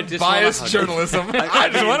just, IGN, just unbiased wanna hug him. journalism. I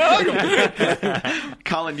just want to hug him.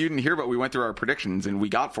 Colin, you didn't hear, but we went through our predictions and we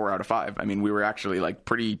got 4 out of 5. I mean, we were actually like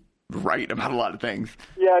pretty right about a lot of things.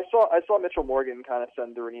 Yeah, I saw Mitchell Morgan kind of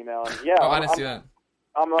send through an email, and yeah, Oh, I didn't see that.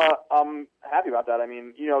 I'm happy about that. I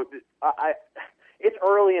mean, it's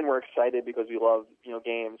early and we're excited because we love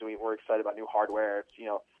games and we're excited about new hardware. It's,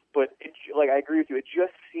 but I agree with you. It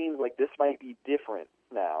just seems like this might be different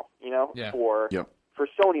now. Yeah. For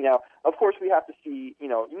Sony now. Of course, we have to see. You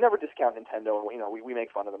never discount Nintendo. We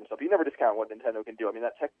make fun of them and stuff. You never discount what Nintendo can do. I mean,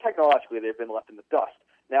 that technologically they've been left in the dust.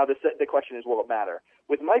 Now the question is, will it matter?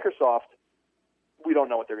 With Microsoft, we don't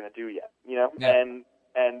know what they're going to do yet. Yeah.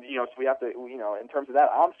 And so we have to. In terms of that,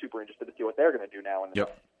 I'm super interested to see what they're going to do now. And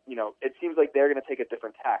it seems like they're going to take a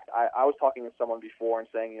different tact. I was talking to someone before and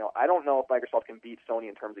saying, I don't know if Microsoft can beat Sony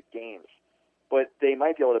in terms of games, but they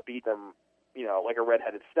might be able to beat them, like a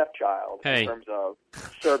redheaded stepchild in terms of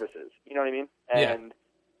services. You know what I mean?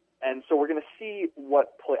 And so we're going to see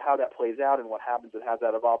how that plays out and what happens and how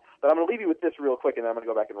that evolves. But I'm going to leave you with this real quick, and then I'm going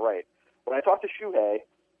to go back and write. When I talked to Shuhei,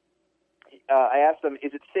 I asked him,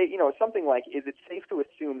 is it safe? Something like, is it safe to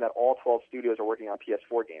assume that all 12 studios are working on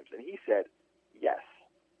PS4 games? And he said, yes.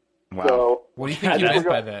 Wow. So, What do you think he meant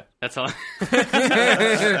by that? That's all.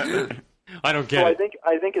 I don't so get I it.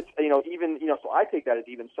 think it's even so I take that as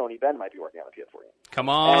even Sony Ben might be working on a PS4 game. Come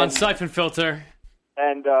on, And- Siphon Filter.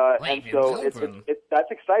 And so that's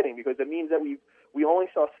exciting because it means that we only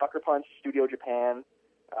saw Sucker Punch, Studio Japan,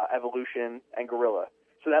 Evolution, and Guerrilla.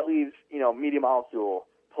 So that leaves Media Molecule,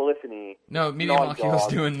 Polyphony. No, Media Naughty Molecule's Dog,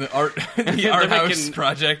 doing the art They're house making-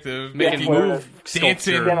 project of making making move dancing. sculpture.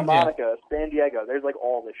 Santa Yeah. Monica, San Diego. There's like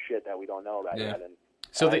all this shit that we don't know about Yeah. yet, and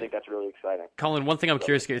So I they- think that's really exciting. Colin, one thing I'm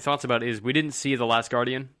curious to get your thoughts about is we didn't see The Last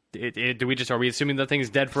Guardian. Are we assuming that thing's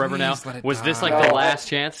dead forever now? Please let it Was this like die. the No. last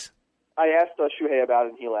chance? I asked Shuhei about it,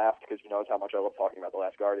 and he laughed because he knows how much I love talking about The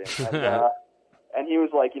Last Guardian. And he was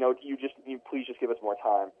like, you please just give us more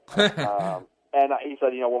time. And he said,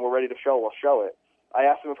 when we're ready to show, we'll show it. I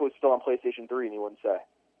asked him if it was still on PlayStation 3, and he wouldn't say.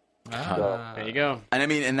 There you go. And I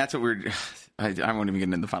mean, and that's what I won't even get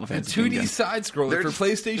into the Final The Fantasy. 2D thing. side scroller They're for just-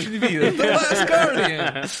 PlayStation Vita. The Last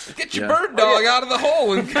Guardian. Get your Yeah. bird dog out of the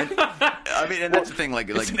hole. And I mean, and that's the thing. Like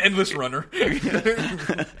it's an endless runner.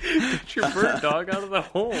 Get your bird dog out of the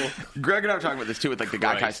hole. Greg and I were talking about this too with like the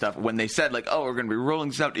Gaikai Christ. stuff. When they said like, "Oh, we're going to be rolling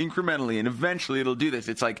this out incrementally, and eventually it'll do this,"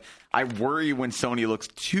 it's like I worry when Sony looks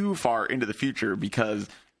too far into the future because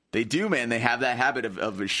they do, man. They have that habit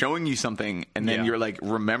of showing you something, and then Yeah. you're like,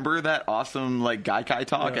 "Remember that awesome like Gaikai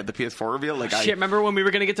talk at the PS4 reveal?" Like, Shit, remember when we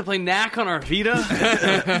were going to get to play Knack on our Vita?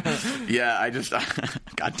 yeah, I just,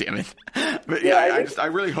 God damn it. But Yeah, yeah, I I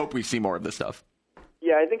really hope we see more of this stuff.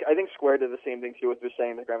 Yeah, I think Square did the same thing too with just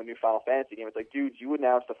saying they're going to have a new Final Fantasy game. It's like, dude, you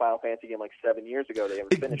announced the Final Fantasy game like 7 years ago. They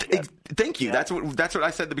haven't finished yet. Thank you. That's what I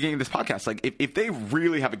said at the beginning of this podcast. Like, if they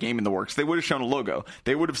really have a game in the works, they would have shown a logo.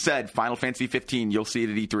 They would have said Final Fantasy 15, you'll see it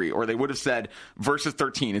at E3, or they would have said Versus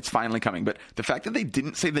 13, it's finally coming. But the fact that they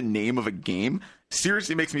didn't say the name of a game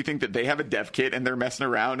seriously makes me think that they have a dev kit and they're messing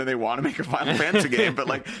around and they want to make a Final Fantasy game, but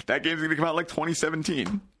like that game's going to come out like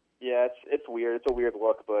 2017. Yeah, it's weird. It's a weird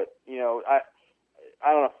look, but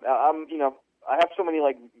I don't know. I have so many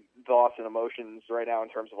like thoughts and emotions right now in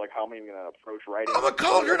terms of like how I'm even going to approach writing. I'm a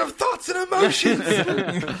cauldron of thoughts and emotions.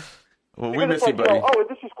 Well, we Because miss it's you, like, buddy.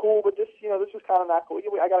 this is cool, but this is kind of not cool.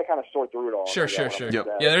 I got to kind of sort through it all. Sure. Yep.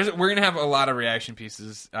 Yeah, we're gonna have a lot of reaction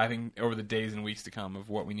pieces. I think over the days and weeks to come of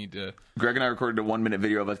what we need to. Greg and I recorded a 1-minute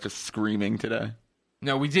video of us just screaming today.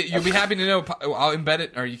 No, we did. You'll be happy to know. I'll embed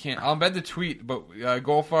it, or you can't. I'll embed the tweet. But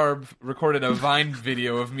Goldfarb recorded a Vine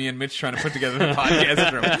video of me and Mitch trying to put together the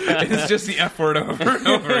podcast room. It's just the F word over and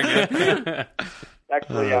over again.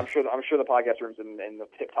 Actually, I'm sure the podcast room's in the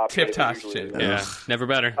tip top Tip-top shape. Yeah, never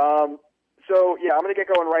better. So yeah, I'm gonna get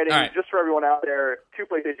going writing. All right. Just for everyone out there, 2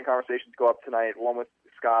 PlayStation conversations go up tonight. One with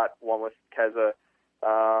Scott, one with Keza.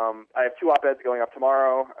 I have 2 op-eds going up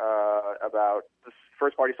tomorrow about the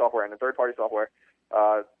first-party software and the third-party software.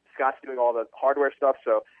 Scott's doing all the hardware stuff.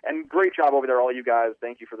 So, and great job over there, all you guys.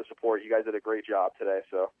 Thank you for the support. You guys did a great job today.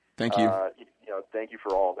 So Thank you. Thank you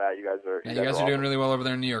for all of that. You guys are. Yeah, you guys are doing really well over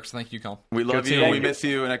there in New York. So thank you, Colin. We love Good you. seeing We you. miss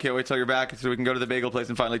you, and I can't wait till you're back so we can go to the bagel place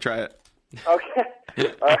and finally try it.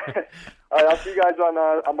 Okay. All right. I'll see you guys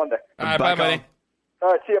on Monday. All right, Bye, bye, buddy. Colin. All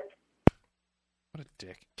right. See you. What a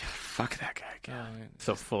dick. Fuck that guy. God.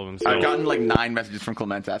 So full of himself. I've gotten like 9 messages from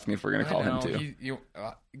Clements asking me if we're going to call him I know, too.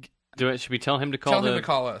 Do it. Should we tell him to call Tell him the- to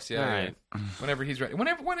call us. Yeah, All yeah, right. yeah. Whenever he's ready.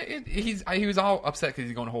 He was all upset because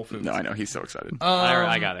he's going to Whole Foods. No, I know. He's so excited.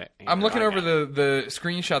 I got it. I'm looking I over got the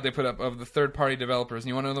screenshot they put up of the third-party developers, and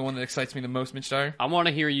you want to know the one that excites me the most, Mitch Dyer? I want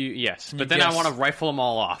to hear you. Yes, you but then I guess? want to rifle them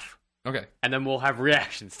all off, Okay. and then we'll have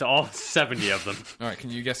reactions to all 70 of them. All right, can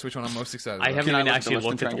you guess which one I'm most excited I about? haven't Can I even look at the actually list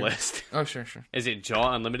and looked at try the and list. Oh, sure. Is it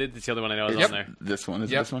Jaw Unlimited? That's the other one I know is Yep. on there. This one.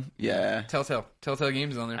 Is it Yep. this one? Yeah. Telltale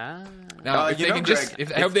Games is on there. Ah. Now, if you they know, can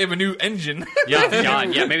Greg, I hope they have a new engine. Yeah,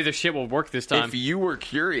 God, yeah. Maybe their shit will work this time. If you were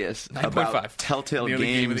curious 9.5. about Telltale The only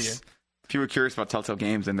game of the year. Games, if you were curious about Telltale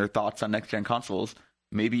Games and their thoughts on next-gen consoles,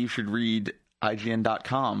 maybe you should read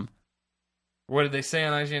IGN.com. What did they say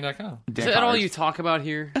on IGN.com? Is that all you talk about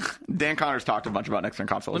here? Dan Connors talked a bunch about next-gen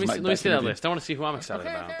consoles. Let me My see, let me best see that interview. list. I want to see who I'm excited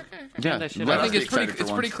about. Yeah, that shit let out. I us think be it's pretty excited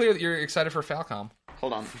for pretty once. clear that you're excited for Falcom.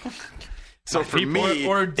 Hold on. So for people me,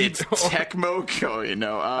 or deep- it's Tecmo Koei. You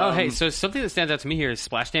know. Oh, hey, so something that stands out to me here is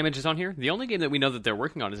Splash Damage is on here. The only game that we know that they're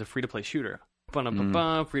working on is a free-to-play shooter. Free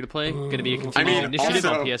to play, going to be a continuing initiative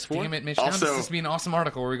also- on PS4. Damn it, Mitch. Also- now this is be an awesome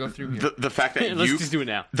article where we go through here. The fact that Let's Yuke's- just do it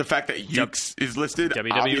now. The fact that Ukes is listed,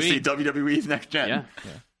 WWE. obviously WWE's next gen. Yeah.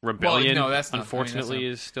 Rebellion, Well, no, that's not- unfortunately, I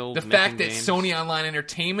mean, is still the making fact that games. Sony Online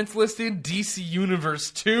Entertainment's listed, DC Universe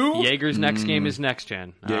 2. Jaeger's next game is next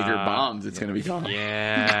gen. Jaeger bombs. It's gonna be called.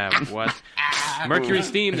 Yeah, what? Mercury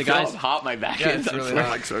Steam, the It feels guys. hot my back Yeah, is. it's really I'm hot.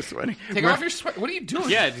 like so sweaty. Take off your sweat. What are you doing?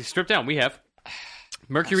 Yeah, strip down. We have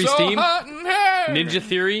Mercury so Steam, hot in here. Ninja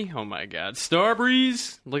Theory. Oh my God,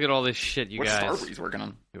 Starbreeze. Look at all this shit, you What's guys. Starbreeze working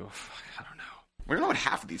on? Oof, I don't know. We don't know what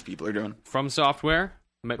half of these people are doing. From Software,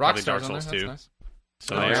 probably Dark Rockstar's on there. Souls That's too. nice.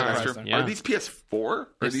 So Oh, there. yeah, That's right. true. Yeah. Are these PS4? Or are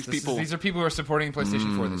Yes, these people? These are people who are supporting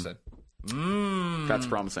PlayStation 4. They said. That's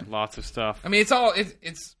promising. Lots of stuff. I mean, it's all.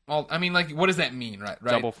 I mean, like, what does that mean, right?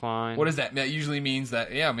 Double Fine. What does that? That usually means that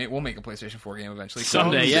we'll make a PlayStation 4 game eventually.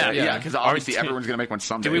 Someday, yeah. Yeah, because obviously Are- everyone's gonna make one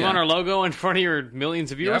someday. Do we yeah. want our logo in front of your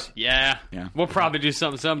millions of viewers? Yep. Yeah. Yeah. We'll probably do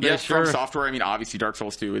something someday. Yeah, sure. From Software. I mean, obviously Dark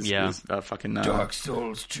Souls 2 is Yeah. fucking Dark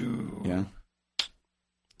Souls 2. Yeah,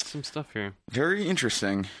 Some stuff here. very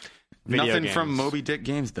interesting. Video Nothing games. from Moby Dick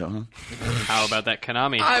Games though. Huh? How about that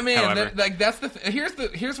Konami? I mean, however. that's the.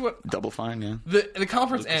 Here's what Double Fine. Yeah. the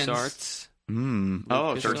conference ends. LucasArts.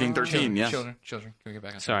 Oh, 1313. Yeah. Children. Can we get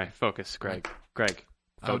back on? Sorry, focus, Greg. Greg,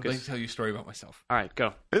 I would like focus. to tell you a story about myself. All right,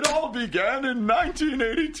 go. It all began in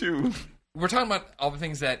 1982. We're talking about all the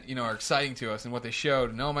things that are exciting to us and what they showed.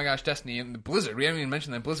 And oh my gosh, Destiny and the Blizzard. We haven't even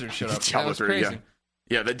mentioned that Blizzard showed up. That Diablo was 3, crazy. yeah.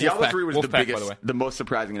 Yeah, the Diablo Wolfpack. 3 was Wolfpack, the by biggest, the way. the most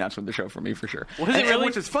surprising announcement of the show for me, for sure. Was it And really?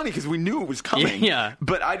 which is funny because we knew it was coming. Yeah.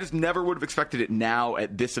 But I just never would have expected it now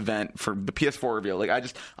at this event for the PS4 reveal. Like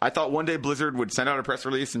I thought one day Blizzard would send out a press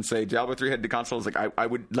release and say Diablo 3 headed to consoles. Like I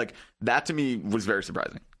would like that to me was very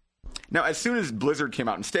surprising. Now, as soon as Blizzard came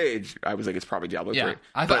out on stage, I was like, it's probably Diablo 3. Yeah,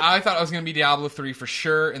 I thought it was going to be Diablo 3 for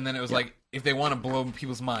sure, and then it was like if they want to blow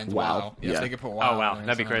people's minds, Wow. Yes, Yeah. they could put wow. Oh, wow. in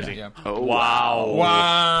there, That'd be something crazy. like that, Oh, Wow.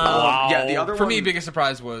 Wow. Yeah, the other For one, me, biggest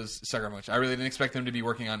surprise was Sucker Punch. I really didn't expect them to be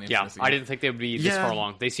working on Yeah, Infamous I again. didn't think they would be this Yeah. far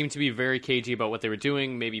along. They seemed to be very cagey about what they were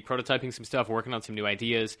doing, maybe prototyping some stuff, working on some new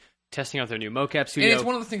ideas, testing out their new mocap And studio. it's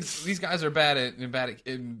one of the things these guys are bad at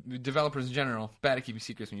developers in general, bad at keeping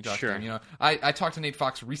secrets when you talk Sure. to them. I talked to Nate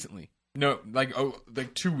Fox recently. No, like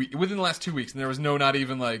 2 weeks within the last 2 weeks, and there was not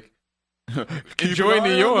even like enjoy an eye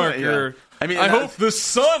New on York that, yeah. or I mean, I that's- hope the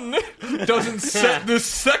sun doesn't set this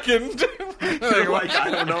second. like, I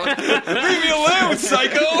don't know. Leave me alone,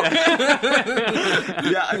 psycho.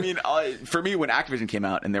 Yeah, I mean, for me, when Activision came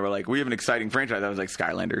out and they were like, we have an exciting franchise, I was like,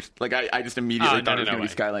 Skylanders. Like, I just immediately Oh, thought no, it was no going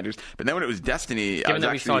to be Skylanders. But then when it was Destiny, I Given was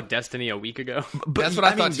that we actually, saw Destiny a week ago. but, That's what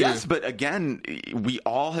I thought, mean, too. Yes, but again, we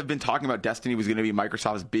all have been talking about Destiny was going to be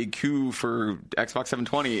Microsoft's big coup for Xbox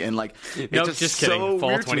 720, and like, it's Nope, just, just so kidding. Fall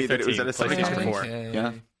weird to me that it was at a 2013, Sony PlayStation conference. 4.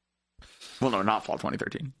 Yeah. Well, no, not fall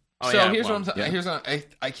 2013. Oh, So yeah, here's well, what I'm saying. yeah. Here's what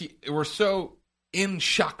I keep. We're so in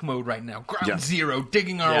shock mode right now, ground Yeah. zero,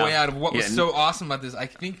 digging our Yeah. way out of what was Yeah. so awesome about this. I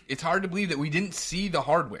think it's hard to believe that we didn't see the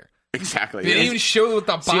hardware. Exactly. They didn't even show what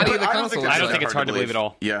the body but of the I don't console. think is. I don't that's think it's hard to believe at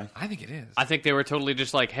all. Yeah. I think it is. I think they were totally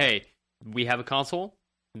just like, hey, we have a console.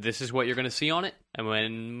 This is what you're going to see on it, and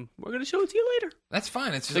when we're going to show it to you later. That's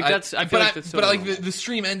fine. It's just, Like, that's- I feel like that's but so like normal. the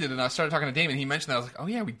stream ended, and I started talking to Damon. He mentioned that. I was like, oh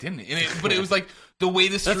yeah, we didn't. But it was like the way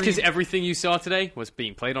the That's stream. because everything you saw today was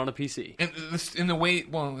being played on a PC. And in the way,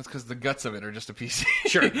 well, it's because the guts of it are just a PC.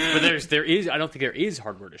 Sure, but there is. I don't think there is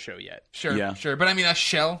hardware to show yet. Sure, Yeah. sure, but I mean a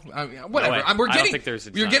shell, whatever. No, We're I don't getting, think there's a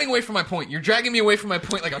you're design. getting away from my point. You're dragging me away from my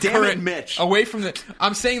point like a Damn it, current Mitch. away from the.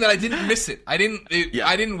 I'm saying that I didn't miss it. I didn't.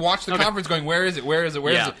 I didn't watch the conference going. Where is it? Where is it?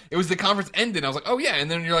 Where is Yeah. it? It was the conference ended. I was like, oh yeah,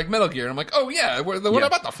 and then you're like Metal Gear. And I'm like, oh yeah. What Yeah.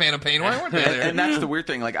 about the Phantom Pain? Why weren't they there? And that's the weird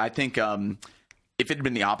thing. Like, I think if it had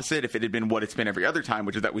been the opposite, if it had been what it's been every other time,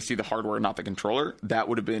 which is that we see the hardware, not the controller, that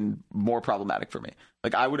would have been more problematic for me.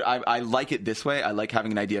 Like, I like it this way. I like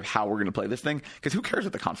having an idea of how we're going to play this thing, because who cares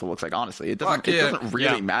what the console looks like? Honestly, it doesn't. Fuck yeah. It doesn't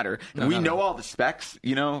really Yeah. matter. We know all the specs.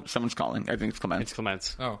 You know, someone's calling. I think it's Clements. It's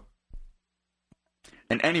Clements. Oh,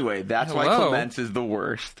 And anyway, that's why Hello. Clements is the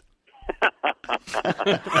worst.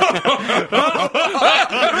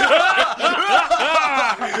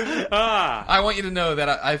 I want you to know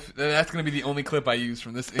that that's going to be the only clip I use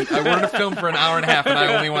from this. We're going to film for an hour and a half, and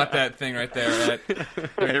I only want that thing right there.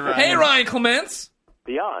 Hey, Ryan. Hey, Ryan Clements,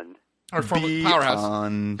 Beyond. our former powerhouse.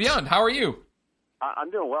 Beyond, how are you?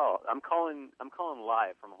 I'm doing well. I'm calling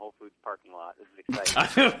live from a Whole Foods parking lot. This is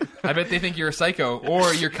exciting. I bet they think you're a psycho,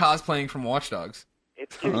 or you're cosplaying from Watch Dogs.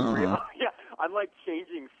 It's getting real. Yeah, I'm like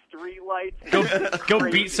changing street lights.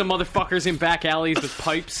 Go beat some motherfuckers in back alleys with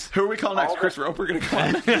pipes. Who are we calling next? Chris Roper going to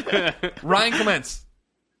call? Ryan Clements,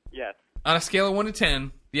 Yes. on a scale of 1 to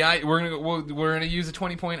 10, we're gonna use a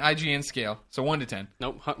 20-point IGN scale, so 1 to 10.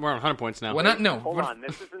 Nope, we're on 100 points now. Well, not no. Hold on.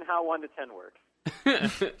 This isn't how 1 to 10 works.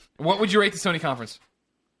 What would you rate the Sony conference?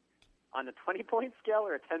 On a 20-point scale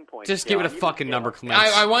or a 10-point Just scale? give it a I need fucking scale. number,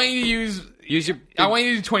 Clements. I want you to use. Use your. I want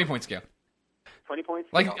you to do 20-point scale. 20 points.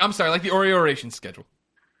 Like I'm sorry, like the Oreo oration schedule.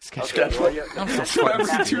 Okay, well, yeah. I'm so sweaty.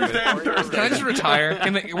 Tuesday and Thursday. Can I just retire?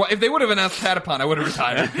 If they would have announced Patapon, I would have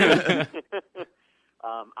retired.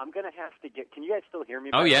 I'm gonna have to get. Can you guys still hear me?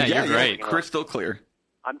 Oh, by the yeah, way? you're great. Crystal clear.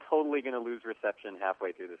 I'm totally gonna lose reception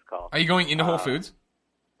halfway through this call. Are you going into Whole Foods?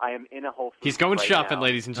 I am in a Whole Foods. He's going right shopping, now.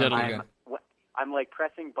 ladies and gentlemen. I'm like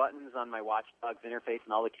pressing buttons on my Watch Dogs interface,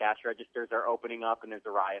 and all the cash registers are opening up, and there's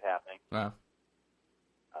a riot happening. Wow.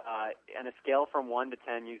 On a scale from 1 to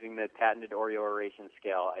 10, using the patented Oreo oration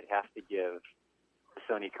scale, I'd have to give the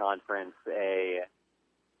Sony conference a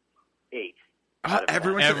 8.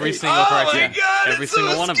 Everyone Every said- single person. my God, Every it's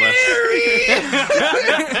single so one of us.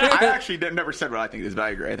 I actually never said what I think this, but I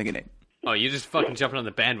agree. I think an 8. Oh, you're just fucking jumping on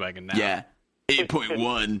the bandwagon now. Yeah.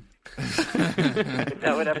 8.1. Is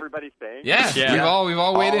that what everybody's saying? Yeah, Yeah. we've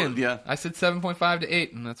all weighed All- in. yeah. I said 7.5 to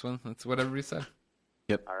 8, and that's what everybody said.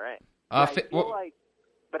 All right. Uh, I feel like,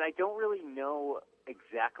 but I don't really know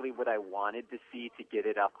exactly what I wanted to see to get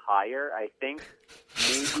it up higher. I think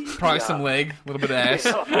maybe probably some leg, a little bit of ass.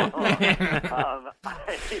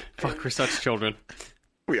 Fuck, we're such children.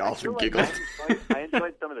 We all feel like giggled. I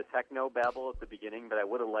enjoyed some of the techno babble at the beginning, but I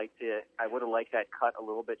would have liked that cut a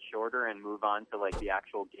little bit shorter and move on to like the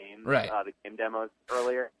actual game, Right. The game demos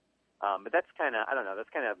earlier. But that's kind of, I don't know, that's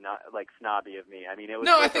kind of not like snobby of me. I mean, it was.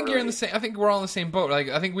 No, I like think a you're in really- the same. I think we're all in the same boat. Like,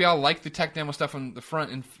 I think we all like the tech demo stuff on the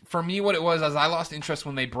front. And for me, what it was is I lost interest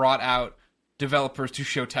when they brought out developers to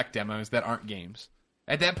show tech demos that aren't games.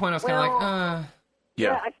 At that point, I was kind of like,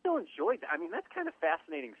 Yeah, Yeah. I still enjoyed that. I mean, that's kind of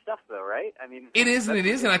fascinating stuff, though, right? I mean, it is and it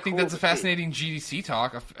that's is, and I really think cool that's a to see. fascinating GDC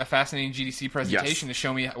talk, a fascinating GDC presentation to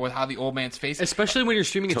show me how the old man's face. Especially when you're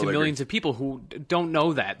streaming it Totally to millions of people who don't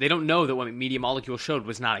know that. They don't know that what Media Molecule showed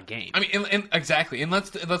was not a game. I mean, and exactly. And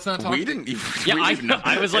let's not talk. We didn't even. yeah, we didn't know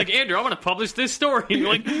I was that. like, Andrew, I'm going to publish this story. And you're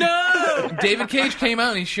like, no! David Cage came out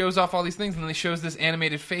and he shows off all these things, and then he shows this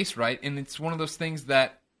animated face, right? And it's one of those things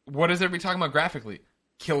that what is everybody talking about graphically?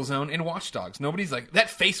 Killzone and Watch Dogs. Nobody's like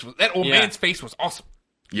that old Yeah. man's face was awesome.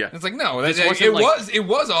 Yeah. It's like no, This it wasn't like-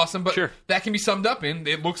 was awesome, but Sure. that can be summed up in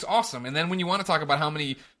it looks awesome. And then when you want to talk about how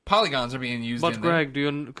many polygons are being used, But in Greg,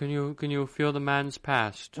 can you feel the man's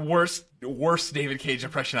past? there, worst David Cage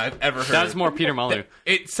impression I've ever heard. That's more Peter Molyneux.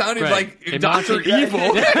 It sounded Greg, like imagine- Doctor Evil.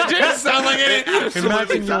 It didn't sound like it. Absolutely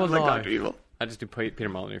Imagine sounds your like life. Dr. Evil. I just do Peter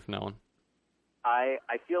Molyneux from now on.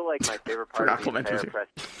 I feel like my favorite part Forgot of the Clement was entire press.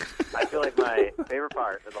 I feel like my favorite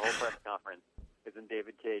part of the whole press conference is when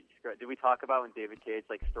David Cage. Did we talk about when David Cage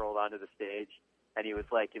like strolled onto the stage and he was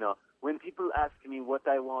like, when people ask me what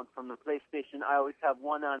I want from the PlayStation, I always have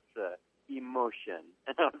one answer: emotion.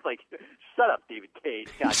 And I was like, shut up, David Cage.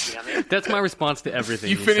 God damn it. That's my response to everything.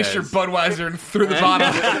 You he finished your says. Budweiser and threw the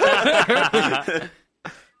bottle.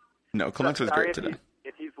 No, Clements was Sorry great if today.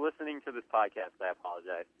 If he's listening to this podcast, I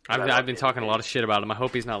apologize. I've been talking a lot of shit about him. I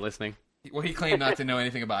hope he's not listening. Well, he claimed not to know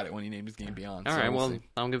anything about it when he named his game Beyond. All so right, we'll well, see.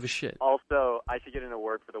 I don't give a shit. Also, I should get an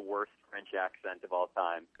award for the worst French accent of all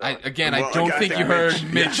time. So. I Well, don't think you heard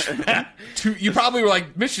Mitch. Mitch. You probably were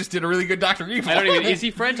like, Mitch just did a really good Dr. Evil. I don't even. Is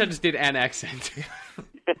he French? I just did an accent.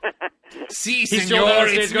 Si, He's still senor, on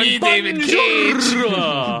it's stage me, going, David Cage.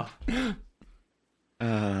 "Bonjour."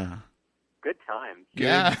 Good times.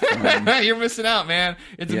 Yeah, you're missing out, man.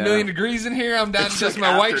 It's a Yeah. million degrees in here. I'm down It's to just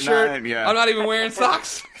like my white after shirt. 9, yeah. I'm not even wearing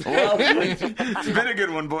socks. Well, it's been a good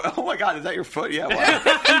one, boy. Oh my God, is that your foot? Yeah. Wow.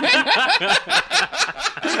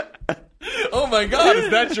 Oh my God, is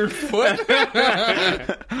that your foot?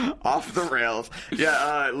 Off the rails.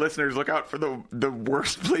 Yeah, listeners, look out for the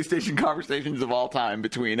worst PlayStation conversations of all time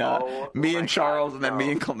between me and Charles and then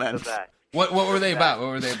me and Clemens. What were they about? What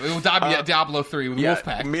were they about? It was Diablo 3 with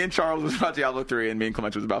Wolfpack. Me and Charles was about Diablo 3 and me and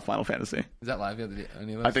Clemens was about Final Fantasy. Is that live?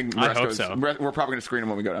 Any of those? I think I hope Resco's- so. We're probably going to screen them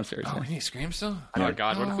when we go downstairs. Oh, we need to scream still? Oh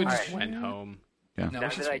God, what if we just Alright. went home? No, Now we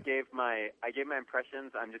should that I scream. gave my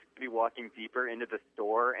impressions, I'm just gonna be walking deeper into the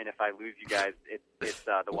store, and if I lose you guys, it's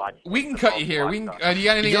the watch. We can cut you here. We can, you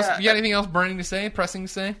got anything else? You got anything else burning to say? Pressing to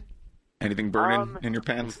say? Anything burning in your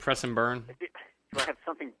pants? Press and burn. Do I have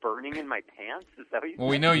something burning in my pants? Is that what you Well,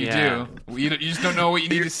 we said? know you Yeah. do. You just don't know what you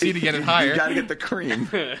need to see to get it higher. You got to get the cream.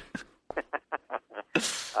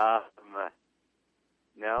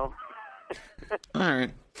 No. All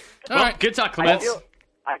right. All right. Good talk, I Clements.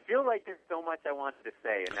 feel like there's so much I wanted to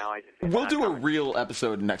say, and now I just. We'll do a real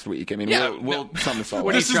episode next week. I mean, Yeah, we'll sum this all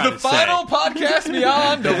What up. are This you is trying the to say? final podcast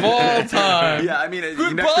beyond of all time. Yeah, I mean, next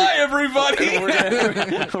Goodbye, week, everybody.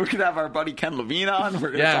 we're gonna have our buddy Ken Levine on.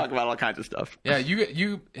 We're gonna Yeah. talk about all kinds of stuff. Yeah,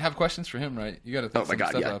 you have questions for him, right? You got to think Oh my some God,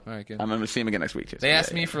 stuff yeah. up. All right, good. I'm gonna see him again next week. Too. They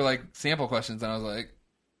asked me for like sample questions, and I was like,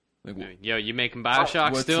 Yo, you making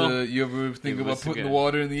Bioshock "What's still? you ever think It about was putting good. the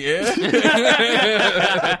water in the air?"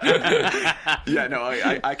 Yeah, no,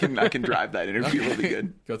 I can drive that interview. It'll be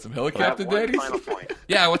good. Got some I have helicopter one daddies. final point.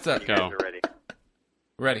 Yeah, what's up? You guys Go. are ready.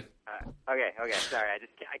 Ready? Okay. Sorry,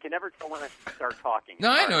 I can never tell when I start talking. No,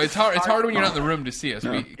 I know it's hard. It's hard when you're not in the room to see us.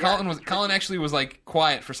 No. Colin actually was like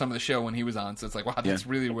quiet for some of the show when he was on, so it's like, wow, that's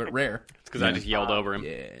really rare. It's because I just yelled over him.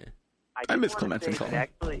 Yeah. I miss just Clements wanna and say Colin. that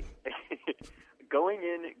actually,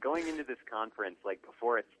 going into this conference, like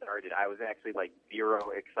before it started, I was actually like zero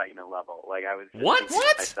excitement level. Like I was. just What? thinking to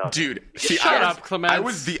What? myself, Dude, see, Shut I up, Clements. I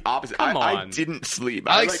was the opposite. Come I on. didn't sleep.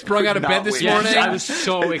 I, like, sprung could out of not bed this wait. morning. Yes, I was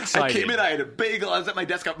so I excited. came in, I had a bagel. I was at my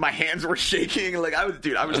desk. My hands were shaking. Like I was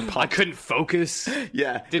I pumped. couldn't focus.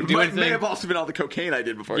 Yeah, Didn't do May anything. have also been all the cocaine I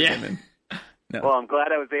did before Yeah. I came in. No, Well, I'm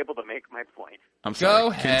glad I was able to make my point. I'm sorry. Go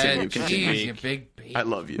ahead, Continue. jeez, you big baby. I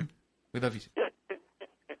love you. We love you.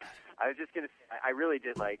 I was just gonna say, I really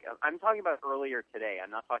did like. I'm talking about earlier today. I'm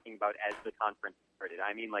not talking about as the conference started.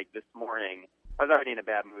 I mean, like this morning, I was already in a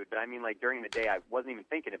bad mood, but I mean, like during the day, I wasn't even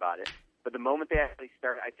thinking about it. But the moment they actually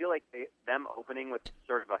started, I feel like them opening with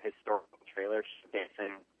sort of a historical trailer,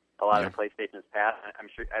 showcasing a lot of the PlayStation's past. I'm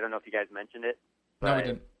sure. I don't know if you guys mentioned it. No, we but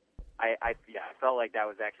didn't. I felt like that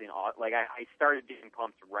was actually I started getting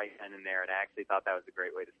pumped right then and there, and I actually thought that was a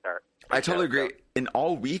great way to start. I totally agree. In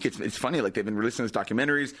all week, it's funny. Like they've been releasing those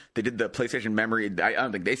documentaries. They did the PlayStation Memory. I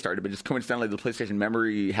don't think they started, but just coincidentally, the PlayStation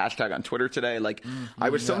Memory hashtag on Twitter today. Like I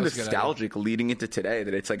was so that was a good nostalgic leading into today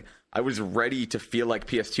that it's like I was ready to feel like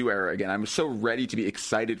PS2 era again. I'm so ready to be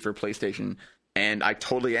excited for PlayStation, and I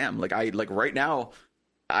totally am. Like right now.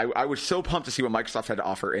 I was so pumped to see what Microsoft had to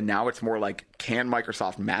offer, and now it's more like, can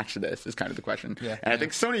Microsoft match this? Is kind of the question. Yeah. And I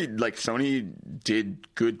think Sony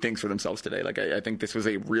did good things for themselves today. Like I think this was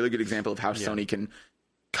a really good example of how Sony can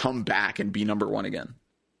come back and be number one again.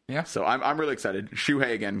 Yeah. So I'm really excited.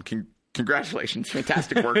 Shuhei again. Congratulations,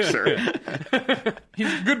 fantastic work, sir.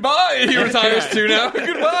 Goodbye. He retires too now.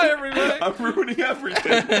 Goodbye, everybody. I'm ruining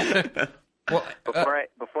everything. Well,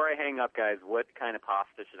 Before I hang up, guys, what kind of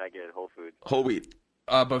pasta should I get at Whole Foods? Whole wheat.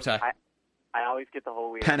 bow tie. I always get the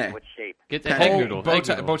whole wheat. Penne. What shape? Get the Penne. egg Oh, noodle. bow egg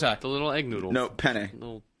tie- noodle. bow tie. The little egg noodles. No, penne.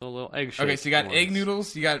 The little egg shape. Okay, so you got egg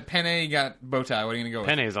noodles, you got penne, you got bow tie. What are you gonna go with?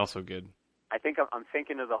 Penne is also good. I think I'm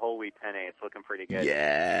thinking of the whole wheat penne. It's looking pretty good.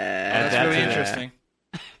 Yeah. That's really interesting.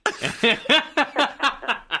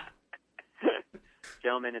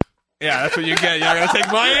 Gentlemen, it's Yeah, that's what you get. You're not gonna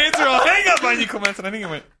take my answer. I'll hang up on you, Clements. And I think he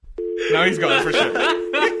went. No, he's going for sure.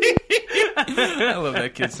 I love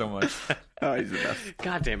that kid so much. Oh, he's the best.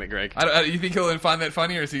 God damn it, Greg. You think he'll find that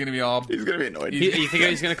funny, or is he gonna be all? He's gonna be annoyed. You think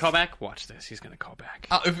he's going to call back? Watch this. He's going to call back.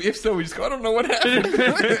 If so, we just go. I don't know what happened.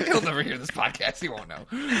 He'll never hear this podcast. He won't know.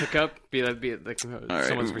 Pick up. Be like All right,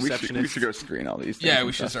 someone's we receptionist. should go screen all these. Yeah, things we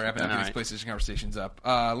and should stuff. start wrapping up. All These right. PlayStation conversations up.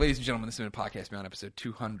 Ladies and gentlemen, this has been Podcast Beyond episode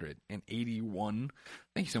 281.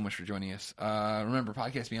 Thank you so much for joining us. Remember,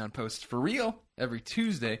 Podcast Beyond posts for real every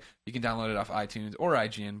Tuesday. You can download it off iTunes or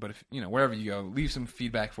IGN, but if wherever you go, leave some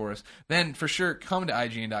feedback for us. Then for sure, come to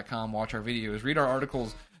IGN.com, watch our videos, read our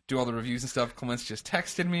articles, do all the reviews and stuff. Clements just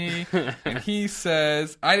texted me, and he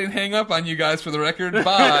says, "I didn't hang up on you guys, for the record.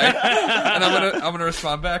 Bye." And I'm gonna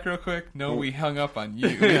respond back real quick. No, we hung up on you.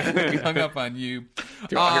 We hung up on you.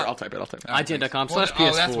 Here, I'll type it.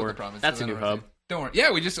 IGN.com/PS4. That's what the problem is. That's a new hub. Don't worry.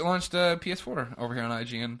 Yeah, we just launched PS4 over here on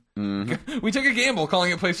IGN. Mm-hmm. We took a gamble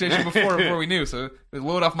calling it PlayStation before we knew, so it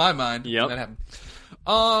load off my mind. Yep. That happened.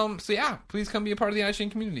 So yeah, please come be a part of the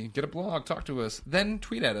IGN community. Get a blog, talk to us, then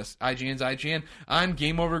tweet at us. IGN's IGN. I'm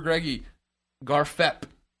Game Over Greggy. Garfep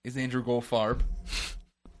is Andrew Goldfarb.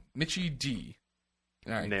 Mitchie D.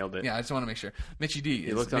 All right. Nailed it. Yeah, I just want to make sure. Mitchie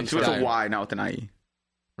D. Looked So it's a Y, not with an IE.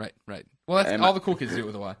 Right. Well, that's all the cool kids do it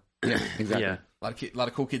with a Y. Yeah, exactly. Yeah. A lot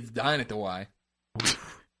of cool kids dying at the Y. You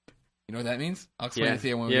know what that means? I'll explain it to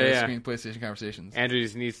you when we Yeah, screen PlayStation conversations. Andrew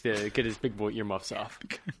just needs to get his big boy earmuffs off.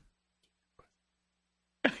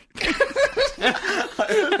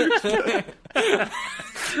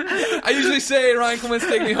 I usually say, Ryan Clements,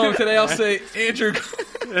 take me home. Today I'll say, Andrew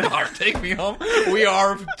Goldfarb, take me home. We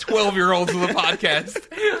are 12-year-olds with a podcast.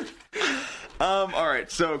 All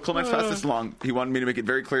right, so Clements passed this along. He wanted me to make it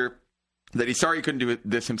very clear that he's sorry he couldn't do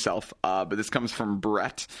this himself, but this comes from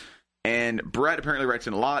Brett. And Brett apparently writes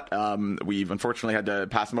in a lot. We've unfortunately had to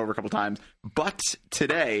pass him over a couple times. But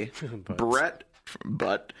today, Brett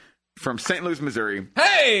from St. Louis, Missouri.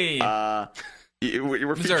 Hey!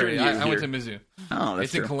 We're Missouri. featuring you I went here. to Mizzou. Oh, that's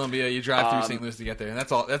It's in true. Columbia. You drive through St. Louis to get there, and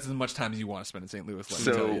that's all. That's as much time as you want to spend in St. Louis. Let me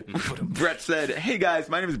tell So you. Brett said, "Hey guys,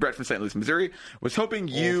 my name is Brett from St. Louis, Missouri. Was hoping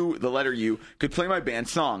you, the letter U, could play my band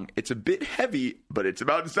song. It's a bit heavy, but it's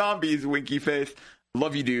about zombies. Winky face.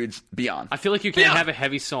 Love you, dudes. Beyond." I feel like you can't have a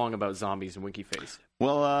heavy song about zombies and Winky Face.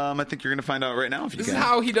 Well, I think you're gonna find out right now if you This can. is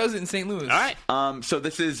how he does it in St. Louis. All right. So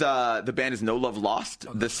this is the band is No Love Lost.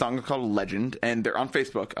 This song is called Legend, and they're on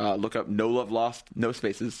Facebook. Look up No Love Lost, no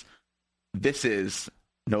spaces. This is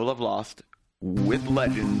No Love Lost with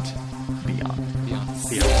Legend Beyond.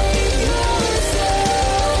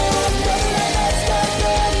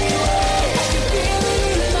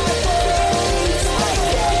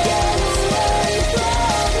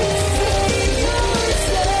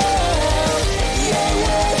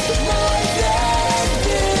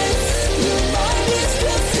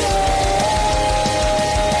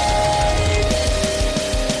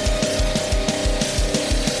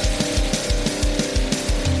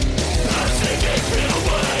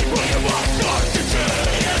 Away, where you must start to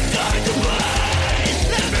change. It's time to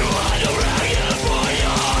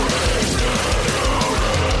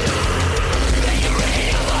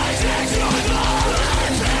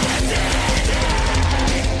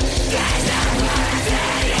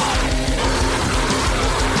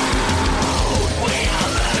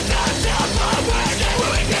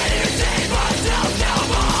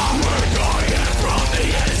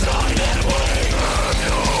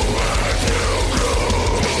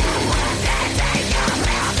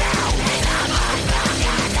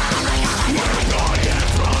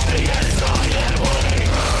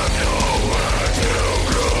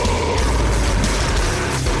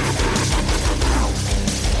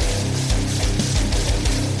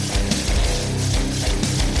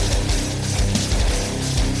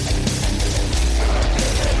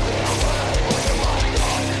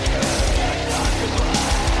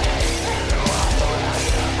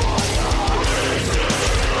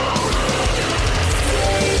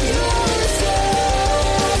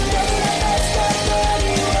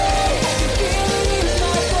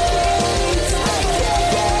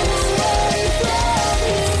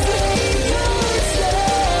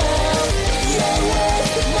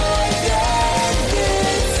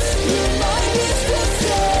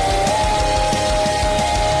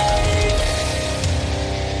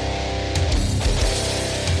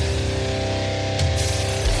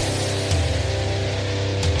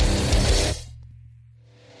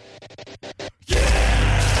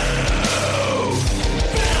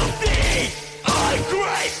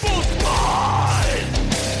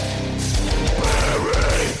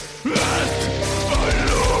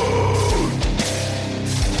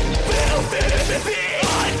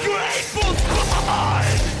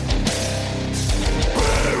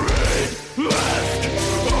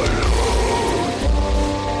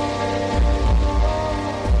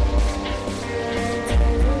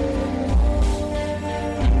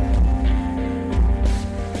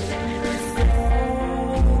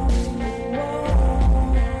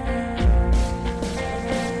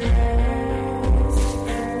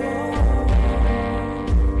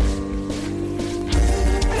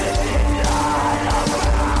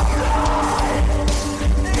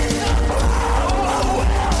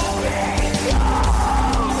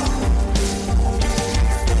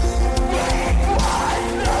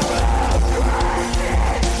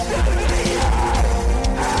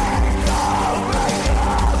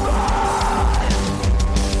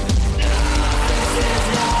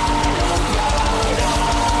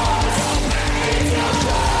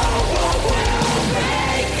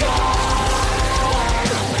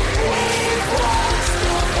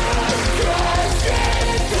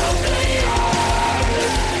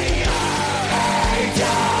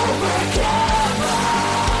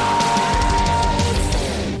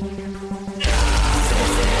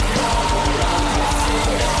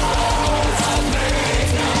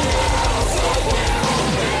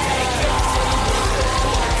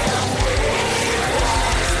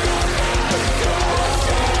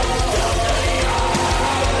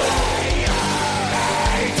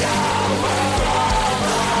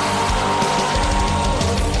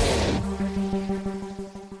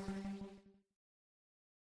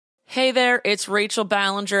Hey there, it's Rachel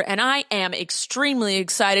Ballinger, and I am extremely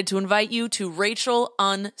excited to invite you to Rachel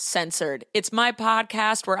Uncensored. It's my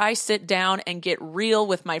podcast where I sit down and get real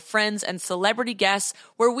with my friends and celebrity guests,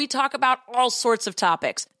 where we talk about all sorts of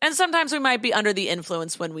topics. And sometimes we might be under the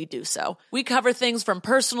influence when we do so. We cover things from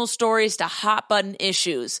personal stories to hot button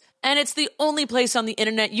issues. And it's the only place on the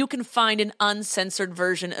internet you can find an uncensored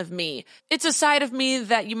version of me. It's a side of me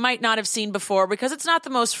that you might not have seen before because it's not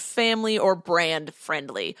the most family or brand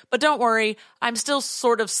friendly. But don't worry, I'm still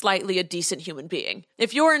sort of slightly a decent human being.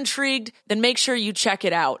 If you're intrigued, then make sure you check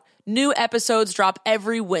it out. New episodes drop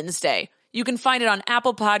every Wednesday. You can find it on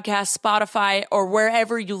Apple Podcasts, Spotify, or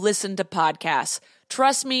wherever you listen to podcasts.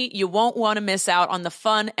 Trust me, you won't want to miss out on the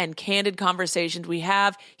fun and candid conversations we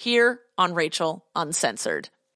have here on Rachel Uncensored.